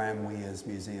at Graham Weir's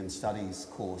Museum Studies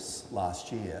course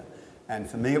last year, and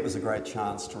for me it was a great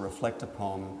chance to reflect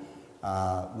upon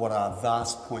what are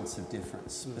vast points of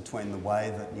difference between the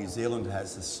way that New Zealand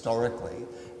has historically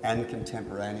and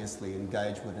contemporaneously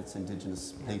engaged with its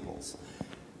Indigenous peoples.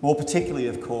 More particularly,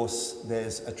 of course,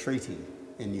 there's a treaty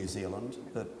in New Zealand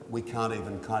that we can't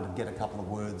even kind of get a couple of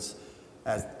words,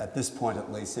 at this point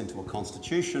at least, into a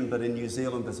constitution, but in New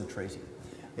Zealand there's a treaty.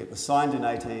 It was signed in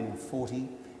 1840.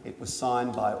 It was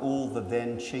signed by all the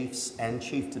then chiefs and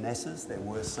chieftainesses. There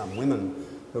were some women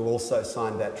who also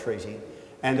signed that treaty.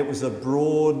 And it was a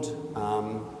broad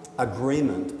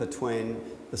agreement between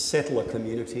the settler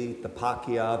community, the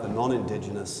Pākehā, the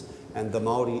non-Indigenous, and the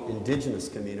Māori Indigenous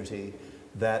community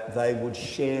that they would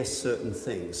share certain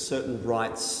things, certain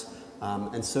rights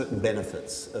and certain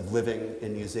benefits of living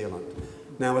in New Zealand.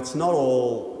 Now, it's not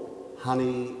all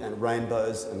honey and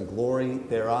rainbows and glory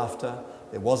thereafter.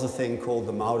 There was a thing called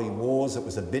the Maori Wars. It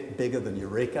was a bit bigger than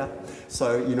Eureka.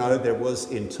 So, you know, there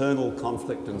was internal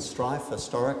conflict and strife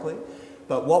historically.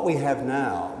 But what we have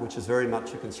now, which is very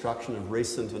much a construction of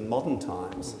recent and modern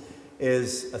times,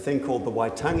 is a thing called the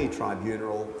Waitangi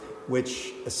Tribunal,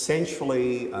 which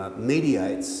essentially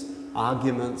mediates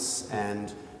arguments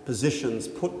and positions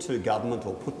put to government,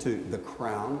 or put to the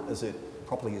Crown, as it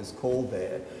properly is called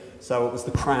there. So it was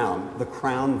the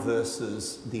Crown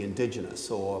versus the Indigenous,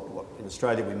 or what in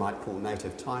Australia we might call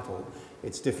native title.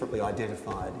 It's differently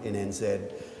identified in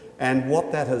NZ. And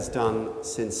what that has done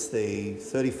since the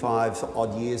 35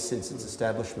 odd years since its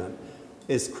establishment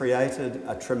is created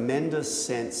a tremendous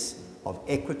sense of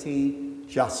equity,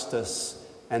 justice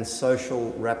and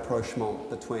social rapprochement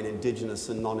between Indigenous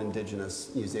and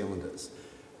non-Indigenous New Zealanders.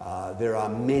 There are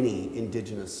many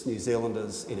Indigenous New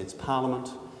Zealanders in its parliament.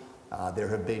 There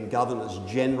have been Governors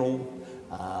General.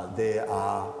 There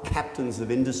are captains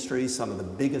of industry. Some of the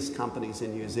biggest companies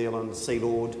in New Zealand,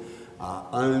 Sealord,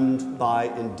 owned by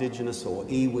Indigenous or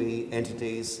iwi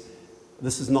entities.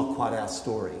 This is not quite our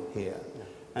story here.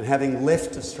 And having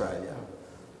left Australia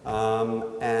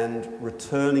and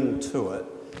returning to it,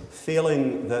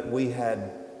 feeling that we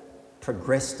had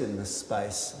progressed in this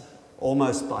space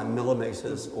almost by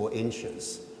millimetres or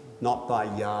inches, not by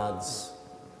yards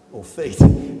or feet.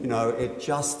 You know, it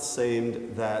just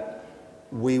seemed that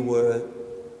we're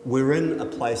in a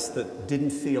place that didn't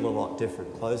feel a lot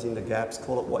different. Closing the gaps,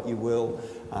 call it what you will,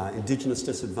 Indigenous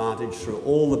disadvantage through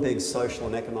all the big social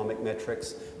and economic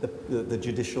metrics, the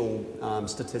judicial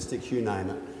statistics, you name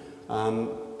it.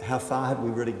 How far had we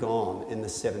really gone in the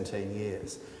 17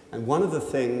 years? And one of the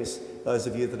things, those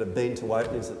of you that have been to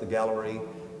openings at the gallery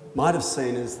might have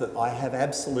seen, is that I have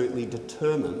absolutely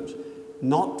determined,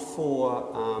 not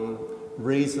for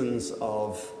reasons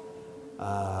of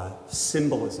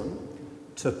symbolism,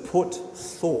 to put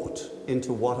thought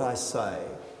into what I say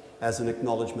as an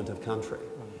acknowledgement of country.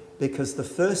 Because the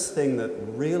first thing that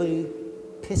really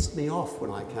pissed me off when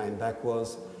I came back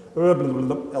was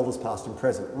elders past and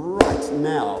present. Right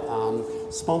now,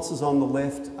 sponsors on the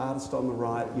left, artists on the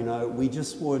right, you know, we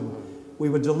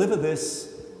would deliver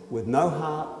this with no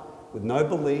heart, with no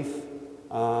belief,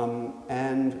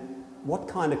 and what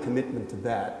kind of commitment to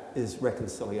that is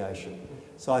reconciliation?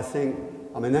 So I think,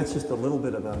 I mean, that's just a little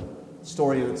bit of a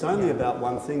story, and it's only about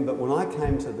one thing, but when I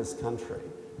came to this country,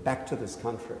 back to this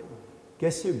country,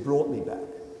 guess who brought me back?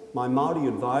 My Māori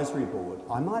Advisory Board,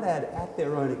 I might add, at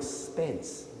their own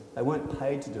expense. They weren't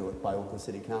paid to do it by Auckland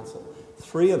City Council.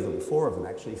 4 of them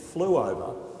actually, flew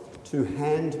over to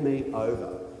hand me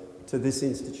over to this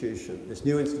institution, this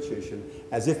new institution,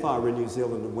 as if I were in New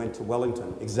Zealand and went to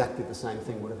Wellington. Exactly the same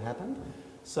thing would have happened.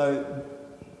 So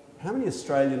how many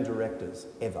Australian directors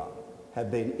ever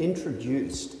have been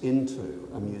introduced into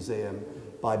a museum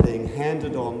by being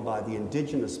handed on by the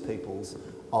Indigenous peoples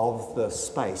of the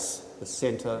space, the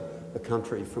centre, the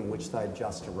country from which they'd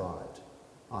just arrived?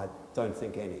 I don't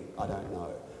think any. I don't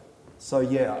know. So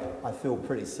yeah, I feel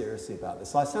pretty seriously about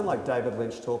this. I sound like David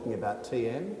Lynch talking about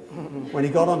TM. When he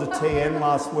got onto TM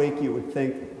last week, you would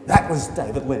think, that was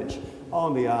David Lynch. Oh,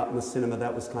 and the art and the cinema,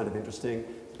 that was kind of interesting.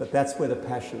 But that's where the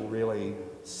passion really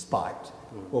spiked.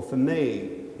 Well, for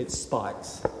me, it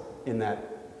spikes in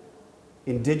that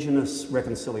Indigenous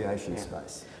reconciliation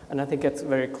space. And I think it's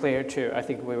very clear too. I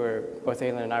think both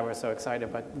Aileen and I were so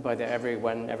excited by the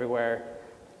everyone, everywhere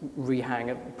rehang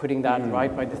it, putting that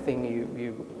right by the thing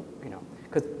you know,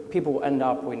 because people end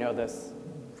up, we know this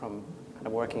from kind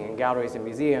of working in galleries and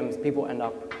museums, people end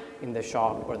up in the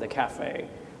shop or the cafe,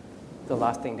 the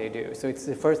last thing they do. So it's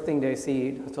the first thing they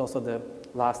see, it's also the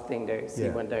last thing they see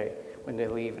when they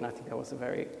leave. And I think that was a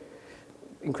very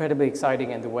incredibly exciting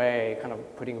in the way, kind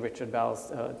of putting Richard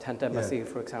Bell's Tent Embassy,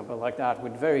 for example, like that,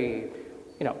 with very,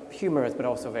 you know, humorous but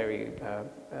also very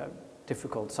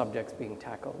difficult subjects being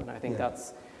tackled. And I think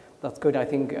that's good. I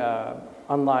think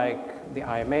unlike the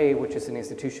IMA, which is an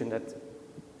institution that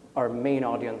our main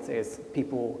audience is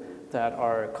people that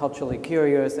are culturally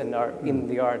curious and are in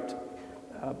the art,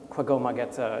 Quagoma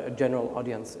gets a general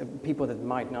audience, people that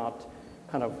might not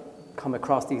kind of come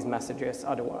across these messages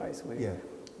otherwise.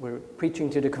 We're preaching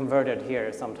to the converted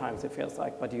here sometimes, it feels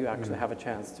like, but you actually have a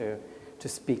chance to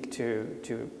speak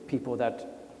to people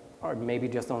that are maybe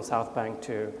just on South Bank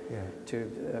to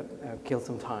kill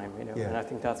some time, you know. And I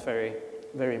think that's very,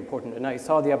 very important. And I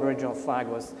saw the Aboriginal flag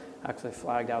was actually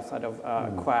flagged outside of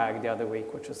Quag the other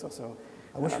week, which is also...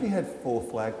 I wish we had 4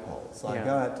 flagpoles. I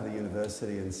go out to the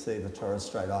university and see the Torres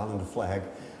Strait Islander flag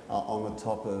on the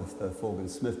top of the Forgan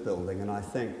Smith building, and I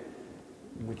think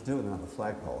we could do another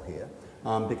flagpole here.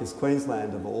 because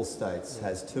Queensland, of all states,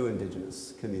 has 2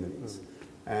 Indigenous communities.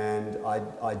 And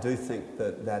I do think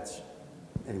that that's,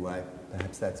 anyway,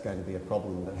 perhaps that's going to be a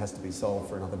problem that has to be solved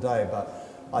for another day, but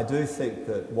I do think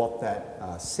that what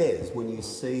that says, when you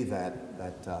see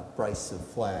that brace of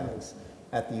flags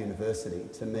at the university,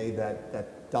 to me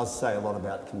that does say a lot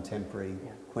about contemporary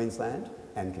Queensland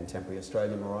and contemporary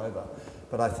Australia moreover.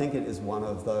 But I think it is one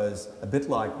of those, a bit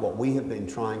like what we have been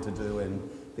trying to do in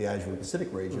the Asia and Pacific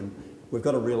region, we've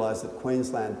got to realise that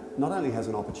Queensland not only has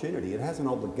an opportunity, it has an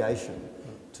obligation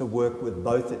to work with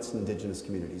both its Indigenous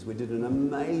communities. We did an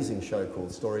amazing show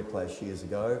called Story Place years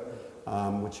ago,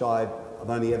 which I've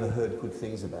only ever heard good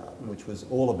things about, which was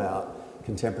all about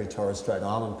contemporary Torres Strait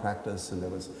Island practice, and there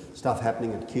was stuff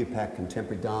happening at QPAC,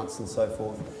 contemporary dance and so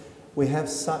forth. We have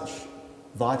such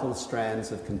vital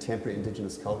strands of contemporary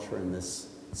Indigenous culture in this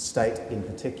state in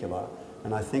particular,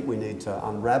 and I think we need to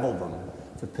unravel them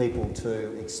for people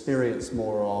to experience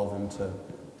more of and to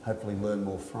hopefully learn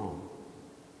more from.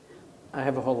 I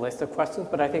have a whole list of questions,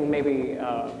 but I think maybe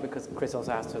because Chris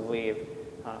also has to leave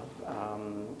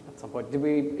at some point,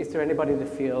 is there anybody that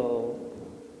feel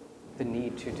the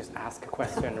need to just ask a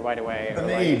question right away? The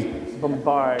or need.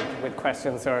 Bombard with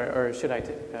questions, or should I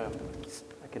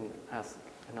can ask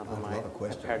another of my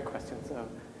prepared questions. So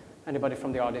anybody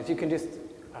from the audience, you can just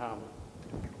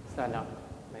stand up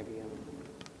maybe,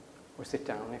 or sit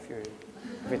down if you're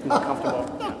a bit more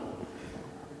comfortable. Yeah.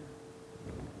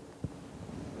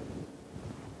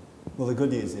 Well, the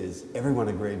good news is everyone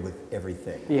agreed with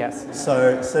everything. Yes.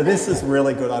 So this is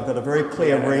really good. I've got a very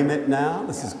clear remit now.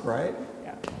 This is great.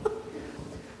 Yeah.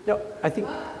 No, I think.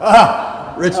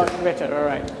 Richard. Oh, Richard, all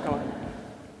right, come on.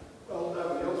 Well,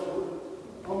 nobody else would.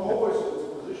 I'm always in this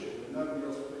position, and nobody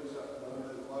else picks up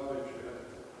I venture out.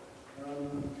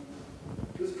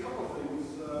 There's a couple of things.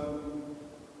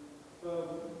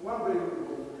 One being the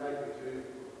KPT,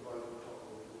 right at the top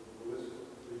of the list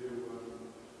for you.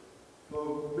 For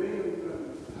being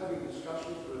having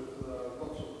discussions with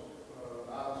lots of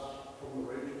artists from the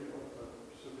region of the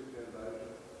Pacific and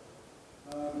Asia,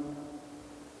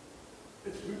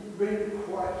 it's been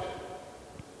quite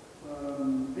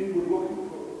inward looking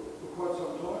for quite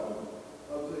some time.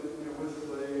 I think with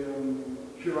the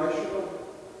curation of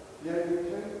the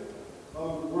APT,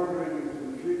 I'm wondering if in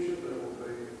the future there will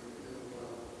be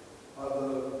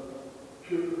other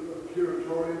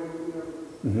curatorium,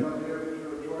 the idea of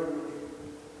curatorium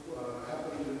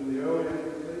happened in the early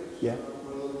 80s. Yeah.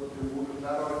 Whether you look at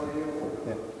that idea or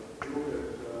you look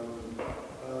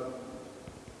at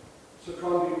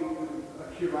seconding a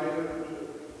curator,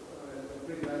 a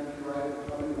big name curator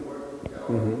coming to work with the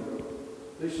gallery.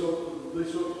 These sorts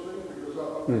of things, because I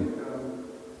think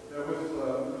with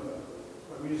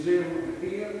a museum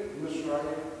here in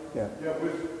Australia,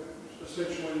 with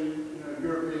essentially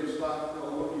European staff that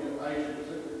are looking at Asia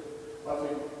Pacific, I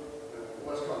think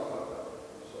that's kind of fucked up.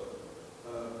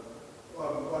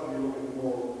 I'd be looking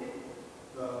more,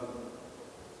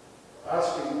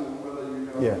 asking whether you're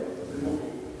going to be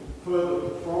looking further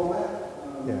from that.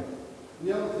 The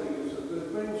other thing is that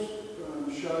there's been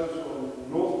shows on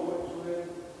North Queensland,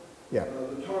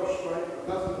 the Torres Strait,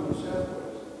 nothing on the South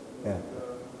Queensland.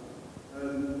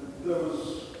 And there was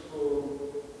for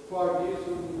 5 years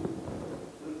in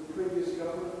the previous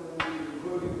government,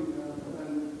 including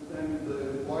and the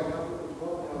White government as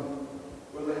well,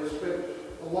 where they spent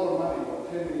a lot of money, like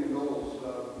 $10 million,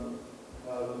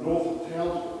 north of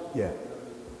Townsville.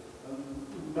 And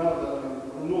none of that,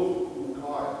 north of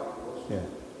Mackay, I think it was.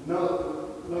 None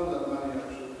of that money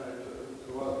actually came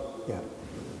to us.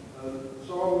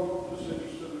 So I'm just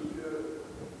interested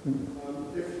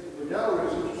if the gallery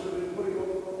is interested in putting on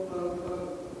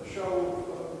a show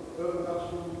of urban arts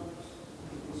from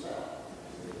the south.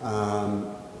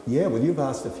 Well, you've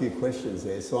asked a few questions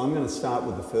there, so I'm going to start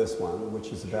with the first one, which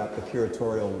is about the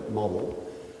curatorial model.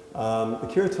 The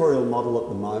curatorial model at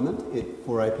the moment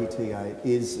for APTA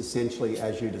is essentially,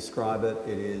 as you describe it,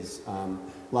 it is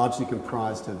largely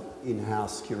comprised of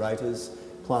in-house curators,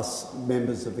 plus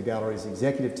members of the gallery's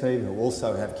executive team who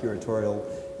also have curatorial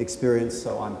experience,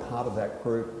 so I'm part of that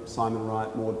group, Simon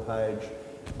Wright, Maud Page,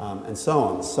 and so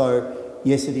on. So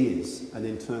yes, it is an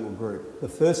internal group. The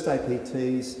first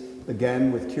APTs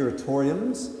began with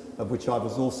curatoriums, of which I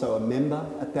was also a member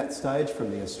at that stage from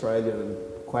the Australian and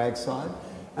QAG side,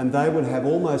 and they would have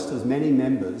almost as many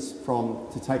members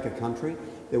to take a country.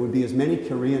 There would be as many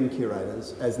Korean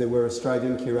curators as there were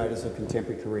Australian curators of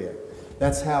contemporary Korea.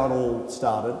 That's how it all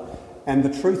started. And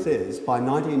the truth is, by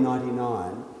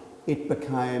 1999, it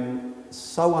became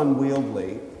so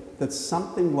unwieldy that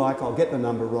something like, I'll get the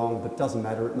number wrong, but it doesn't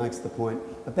matter, it makes the point,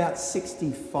 about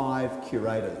 65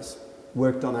 curators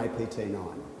worked on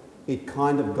APT9. It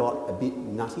kind of got a bit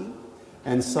nutty,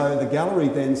 and so the gallery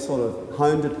then sort of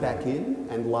honed it back in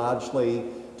and largely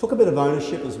took a bit of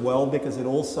ownership as well, because it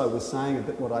also was saying a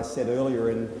bit what I said earlier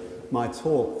in my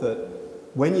talk, that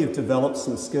when you've developed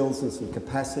some skills and some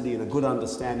capacity and a good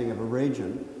understanding of a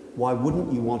region, why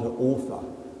wouldn't you want to author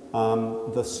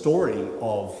the story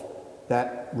of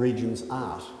that region's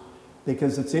art?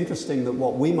 Because it's interesting that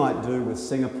what we might do with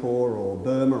Singapore or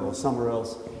Burma or somewhere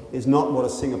else is not what a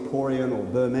Singaporean or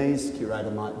Burmese curator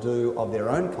might do of their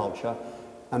own culture.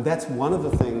 And that's one of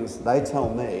the things they tell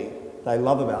me they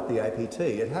love about the APT.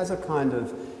 It has a kind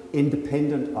of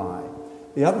independent eye.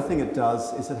 The other thing it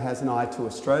does is it has an eye to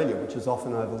Australia, which is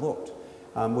often overlooked.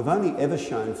 We've only ever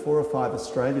shown 4 or 5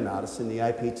 Australian artists in the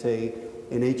APT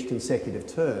in each consecutive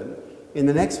term. In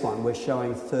the next one, we're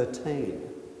showing 13.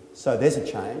 So there's a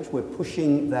change. We're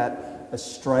pushing that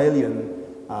Australian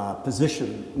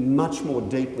position much more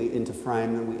deeply into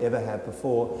frame than we ever have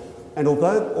before. And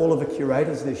although all of the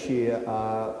curators this year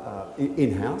are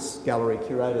in-house gallery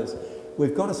curators,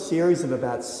 we've got a series of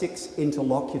about 6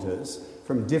 interlocutors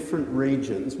from different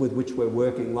regions with which we're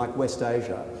working, like West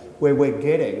Asia, where we're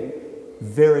getting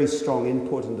very strong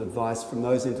input and advice from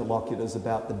those interlocutors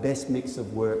about the best mix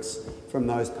of works from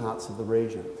those parts of the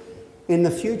region. In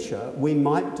the future, we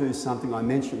might do something, I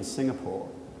mentioned Singapore,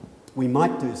 we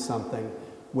might do something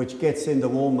which gets into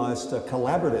almost a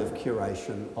collaborative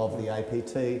curation of the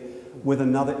APT with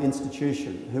another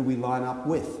institution who we line up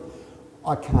with.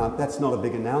 That's not a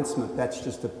big announcement, that's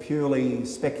just a purely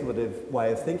speculative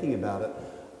way of thinking about it.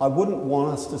 I wouldn't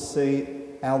want us to see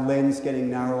our lens getting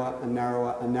narrower and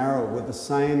narrower and narrower with the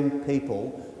same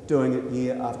people doing it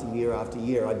year after year after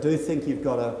year. I do think you've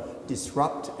got to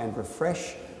disrupt and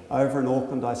refresh. Over in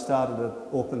Auckland, I started at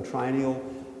Auckland Triennial.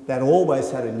 That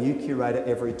always had a new curator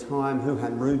every time. Hu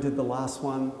Han Ru did the last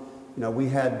one. You know, we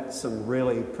had some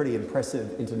really pretty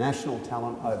impressive international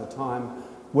talent over time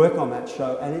work on that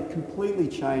show, and it completely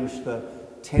changed the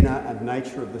tenor and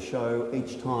nature of the show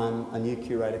each time a new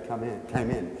curator came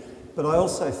in. But I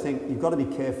also think you've got to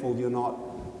be careful you're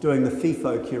not doing the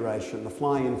FIFO curation, the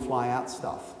fly-in, fly-out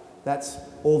stuff. That's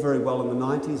all very well in the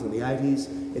 90s and the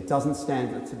 80s. It doesn't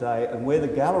stand for today. And where the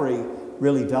gallery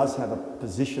really does have a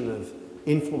position of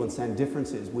influence and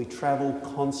differences, we travel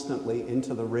constantly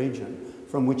into the region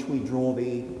from which we draw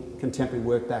the contemporary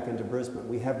work back into Brisbane.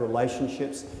 We have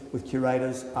relationships with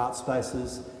curators, art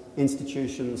spaces,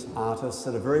 institutions, artists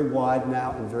that are very wide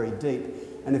now and very deep.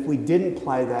 And if we didn't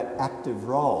play that active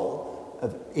role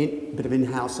of a bit of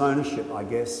in-house ownership, I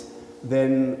guess,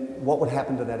 then what would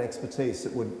happen to that expertise?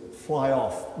 It would fly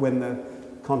off when the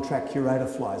contract curator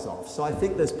flies off. So I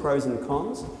think there's pros and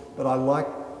cons, but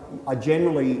I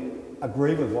generally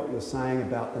agree with what you're saying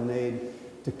about the need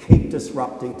to keep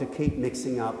disrupting, to keep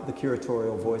mixing up the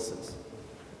curatorial voices.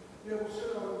 Yeah, well,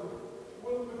 so,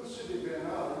 with the Sydney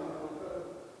Biennale,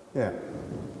 Yeah.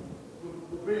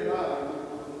 the Biennale,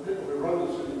 the people who run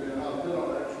the Sydney Biennale, they're not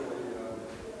actually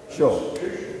Sure. an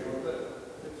institution.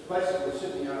 It's basically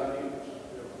Sydney Art Inc.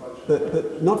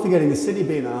 But not forgetting the Sydney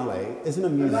Biennale isn't a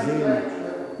And they museum. actually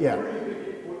have Yeah. really big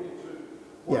input into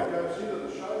what Yeah. goes into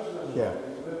the shows and those Yeah.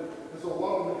 things. There's a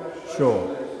lot of negotiation Sure.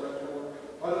 there.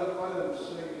 So I don't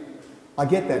see... I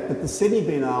get that, but the Sydney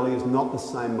Biennale is not the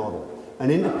same model.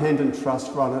 An independent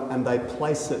trust run it, and they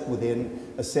place it within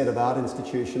a set of art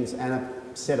institutions and a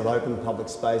set of open public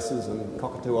spaces and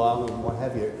Cockatoo Island and what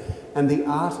have you. And the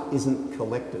art isn't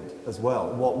collected as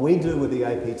well. What we do with the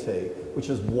APT, which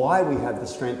is why we have the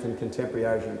strength in contemporary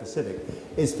Asia and Pacific,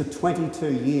 is for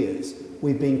 22 years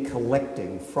we've been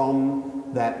collecting from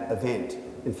that event.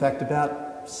 In fact,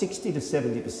 about 60 to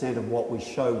 70% of what we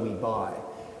show we buy.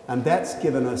 And that's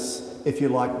given us, if you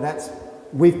like,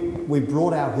 we've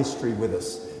brought our history with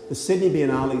us. The Sydney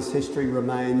Biennale's history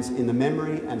remains in the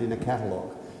memory and in a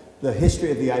catalogue. The history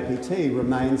of the APT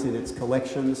remains in its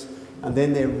collections, and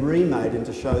then they're remade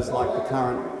into shows like the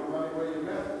current...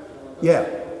 Yeah.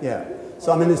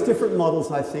 So I mean, there's different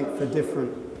models, I think, for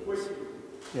different...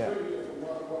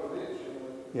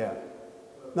 Yeah.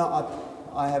 No,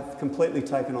 I have completely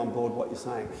taken on board what you're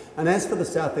saying. And as for the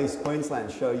South East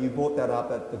Queensland show, you brought that up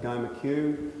at the Goma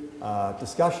Q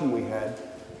discussion we had.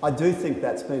 I do think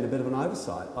that's been a bit of an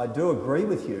oversight. I do agree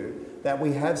with you that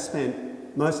we have spent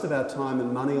most of our time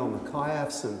and money on the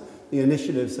CIAFs and the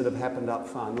initiatives that have happened up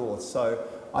far north. So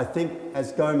I think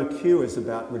as Goma Q is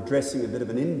about redressing a bit of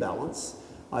an imbalance,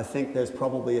 I think there's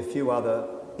probably a few other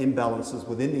imbalances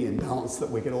within the imbalance that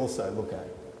we could also look at.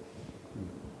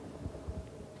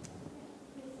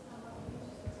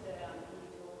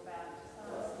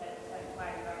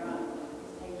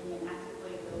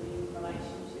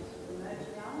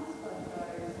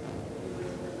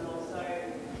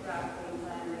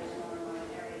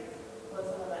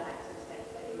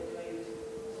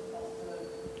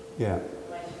 Yeah.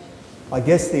 I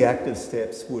guess the active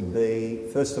steps would be,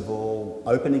 first of all,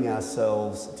 opening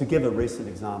ourselves, to give a recent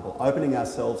example, opening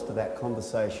ourselves to that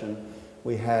conversation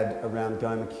we had around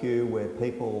Goma Q, where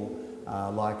people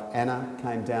like Anna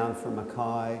came down from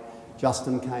Mackay,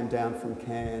 Justin came down from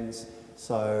Cairns,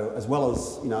 so as well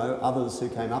as others who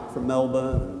came up from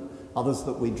Melbourne, and others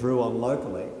that we drew on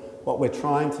locally. What we're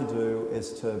trying to do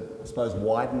is to, I suppose,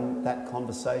 widen that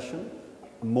conversation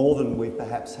more than we've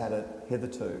perhaps had it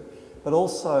hitherto. But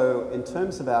also, in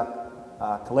terms of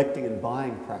our collecting and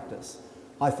buying practice,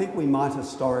 I think we might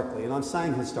historically, and I'm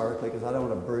saying historically because I don't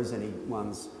want to bruise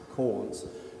anyone's corns,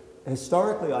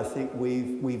 historically I think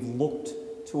we've looked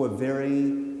to a very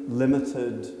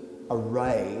limited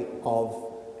array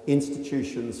of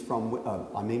institutions from,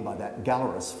 I mean by that,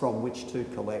 gallerists from which to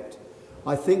collect.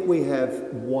 I think we have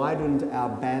widened our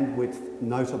bandwidth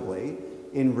notably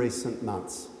in recent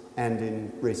months and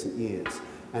in recent years.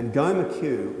 And Goma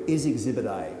Q is Exhibit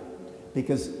A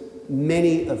because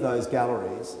many of those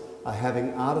galleries are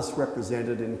having artists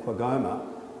represented in Quagoma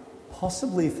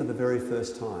possibly for the very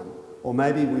first time. Or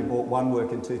maybe we bought one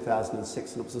work in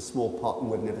 2006 and it was a small pot and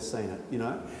we've never seen it,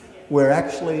 We're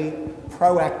actually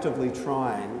proactively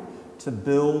trying to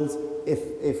build,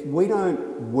 if we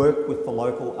don't work with the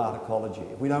local art ecology,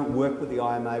 if we don't work with the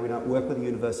IMA, we don't work with the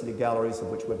university galleries, of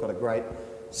which we've got a great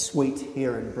suite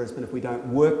here in Brisbane, if we don't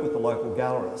work with the local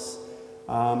gallerists,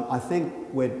 I think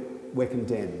we're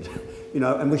condemned,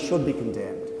 and we should be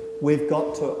condemned. We've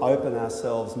got to open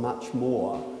ourselves much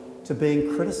more to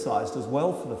being criticised as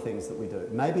well for the things that we do.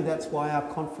 Maybe that's why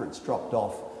our conference dropped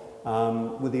off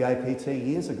with the APT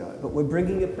years ago, but we're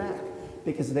bringing it back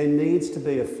because there needs to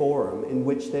be a forum in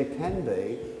which there can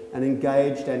be an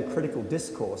engaged and critical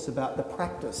discourse about the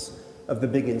practice of the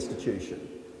big institution,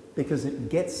 because it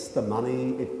gets the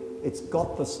money, it's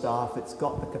got the staff, it's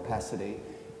got the capacity.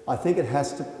 I think it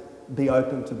has to be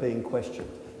open to being questioned.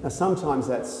 Now, sometimes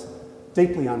that's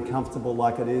deeply uncomfortable,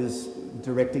 like it is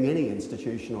directing any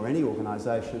institution or any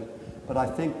organisation, but I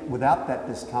think without that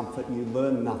discomfort, you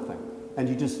learn nothing, and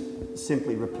you just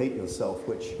simply repeat yourself,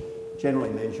 which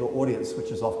generally means your audience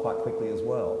switches off quite quickly as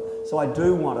well. So I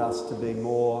do want us to be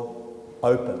more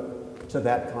open to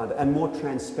that kind of, and more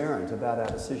transparent about our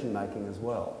decision making as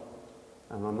well.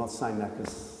 And I'm not saying that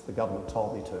because the government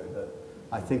told me to, but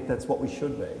I think that's what we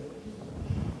should be.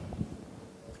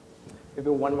 Maybe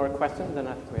one more question, then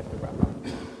I think we have to wrap up.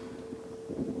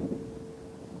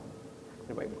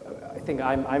 Anyway, I think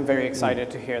I'm very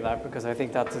excited to hear that, because I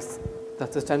think that's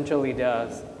essentially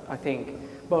does, I think,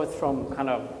 both from kind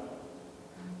of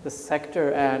the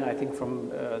sector and I think from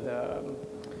the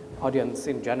audience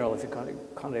in general, if you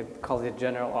call it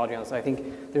general audience, I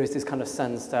think there is this kind of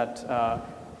sense that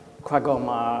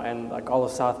Quagoma and like all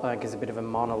of South Bank is a bit of a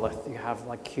monolith. You have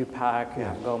like QPAC, you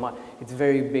have Goma. It's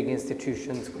very big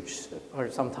institutions which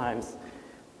are sometimes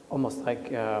almost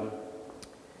like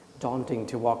daunting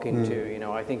to walk into.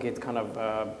 I think it's kind of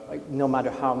like no matter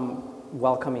how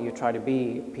welcoming you try to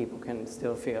be, people can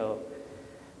still feel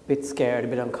a bit scared, a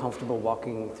bit uncomfortable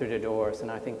walking through the doors.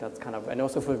 And I think that's kind of, and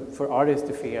also for artists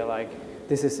to feel like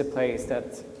this is a place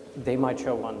that they might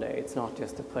show one day. It's not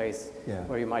just a place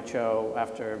where you might show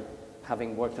after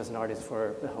having worked as an artist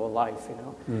for the whole life,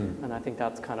 And I think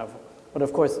that's kind of, but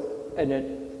of course, on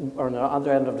the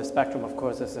other end of the spectrum, of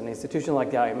course, as an institution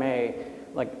like the IMA,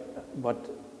 like what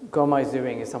Goma is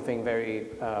doing is something very,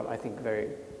 I think, very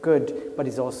good, but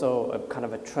it's also a kind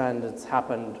of a trend that's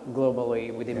happened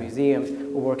globally within museums.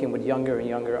 We're working with younger and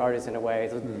younger artists in a way.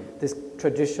 So this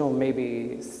traditional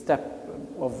maybe step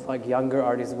of like younger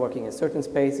artists working in certain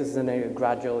spaces and then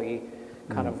gradually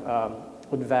kind of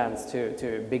advance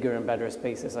to bigger and better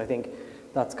spaces. I think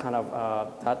that's kind of,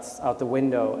 that's out the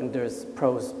window, and there's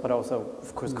pros, but also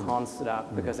of course cons to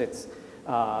that, because it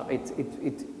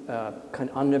can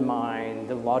undermine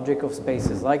the logic of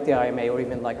spaces like the IMA or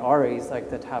even like REs, like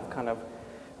that have kind of,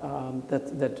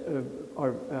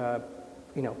 are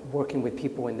working with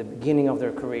people in the beginning of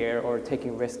their career, or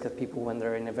taking risks at people when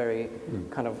they're in a very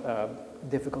kind of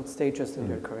difficult stages in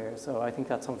their career. So I think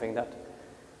that's something that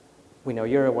we know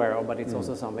you're aware of, but it's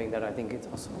also something that I think it's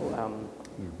also,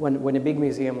 when a big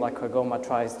museum like Quagoma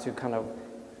tries to kind of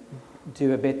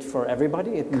do a bit for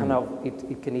everybody, it kind of,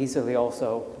 it can easily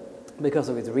also, because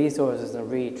of its resources and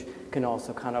reach, can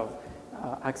also kind of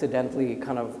accidentally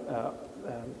kind of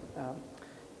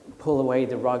pull away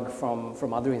the rug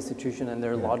from other institutions and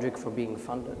their logic for being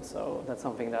funded. So that's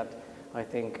something that I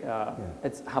think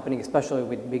it's happening, especially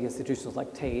with big institutions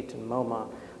like Tate and MoMA,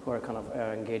 who are kind of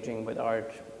engaging with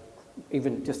art,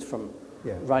 even just from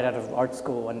right out of art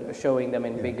school, and showing them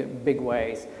in big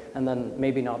ways, and then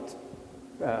maybe not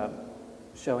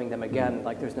showing them again.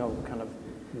 Like there's no kind of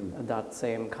that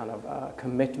same kind of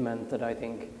commitment that I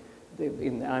think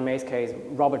in the IMA's case,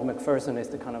 Robert McPherson is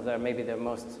the kind of maybe the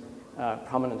most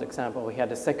prominent example. He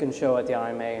had a second show at the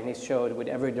IMA, and he showed with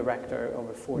every director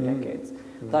over 4 decades.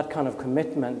 That kind of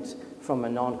commitment from a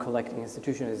non-collecting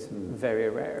institution is very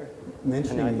rare.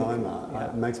 Mentioning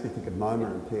MoMA makes me think of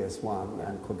MoMA and PS1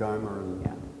 and Quagoma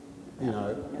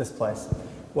and this place.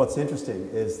 What's interesting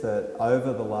is that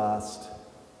over the last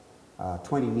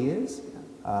 20 years,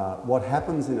 what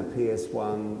happens in a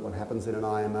PS1, what happens in an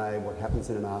IMA, what happens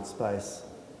in an art space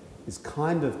is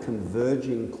kind of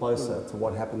converging closer to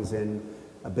what happens in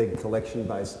a big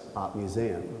collection-based art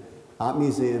museum. Art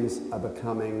museums are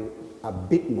becoming a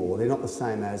bit more, they're not the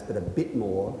same as, but a bit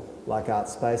more like art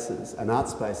spaces, and art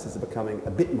spaces are becoming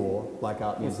a bit more like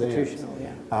art museums. Institutional,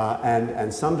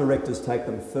 and some directors take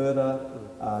them further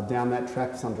down that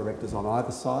track, some directors on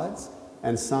either sides,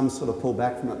 and some sort of pull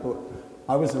back from it. But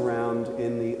I was around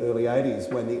in the early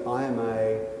 80s when the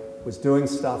IMA was doing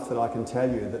stuff that I can tell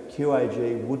you that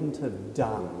QAG wouldn't have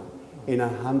done in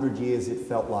 100 years, it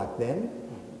felt like then,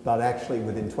 but actually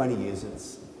within 20 years,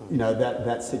 it's, you know,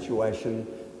 that situation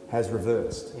has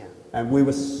reversed. Yeah. And we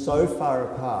were so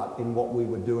far apart in what we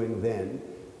were doing then,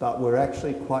 but we're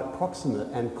actually quite proximate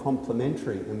and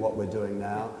complementary in what we're doing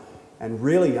now. And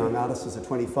really young artists, as a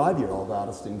 25-year-old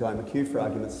artist in Guy McHugh, for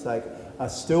argument's sake, are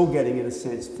still getting, in a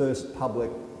sense, first public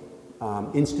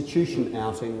institution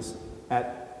outings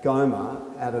at GOMA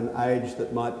at an age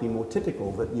that might be more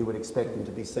typical that you would expect them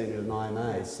to be seen at an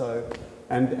IMA. So,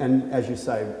 and as you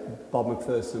say, Bob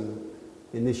McPherson,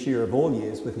 in this year of all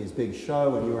years, with his big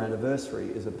show and your anniversary,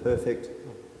 is a perfect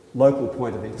local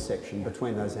point of intersection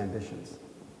between those ambitions.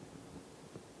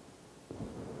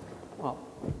 Well,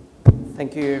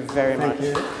 thank you very much,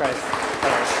 Chris.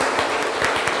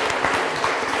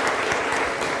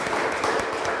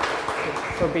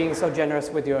 For being so generous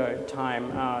with your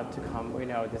time to come. We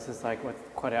know this is like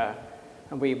quite a,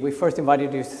 and we first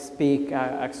invited you to speak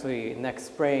actually next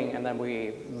spring, and then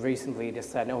we recently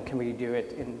just said, no, can we do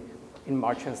it in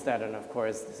March instead? And of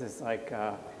course, this is like,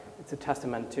 it's a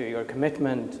testament to your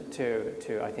commitment to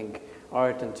I think,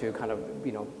 art and to kind of,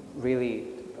 you know, really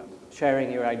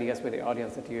sharing your ideas with the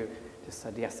audience that you just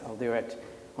said, yes, I'll do it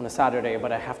on a Saturday,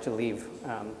 but I have to leave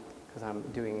because I'm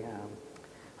doing,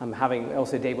 I'm having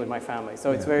also a day with my family.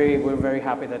 So it's we're very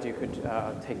happy that you could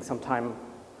take some time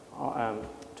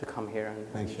to come here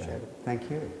and share. Thank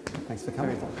you. Thanks for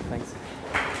coming. Thanks.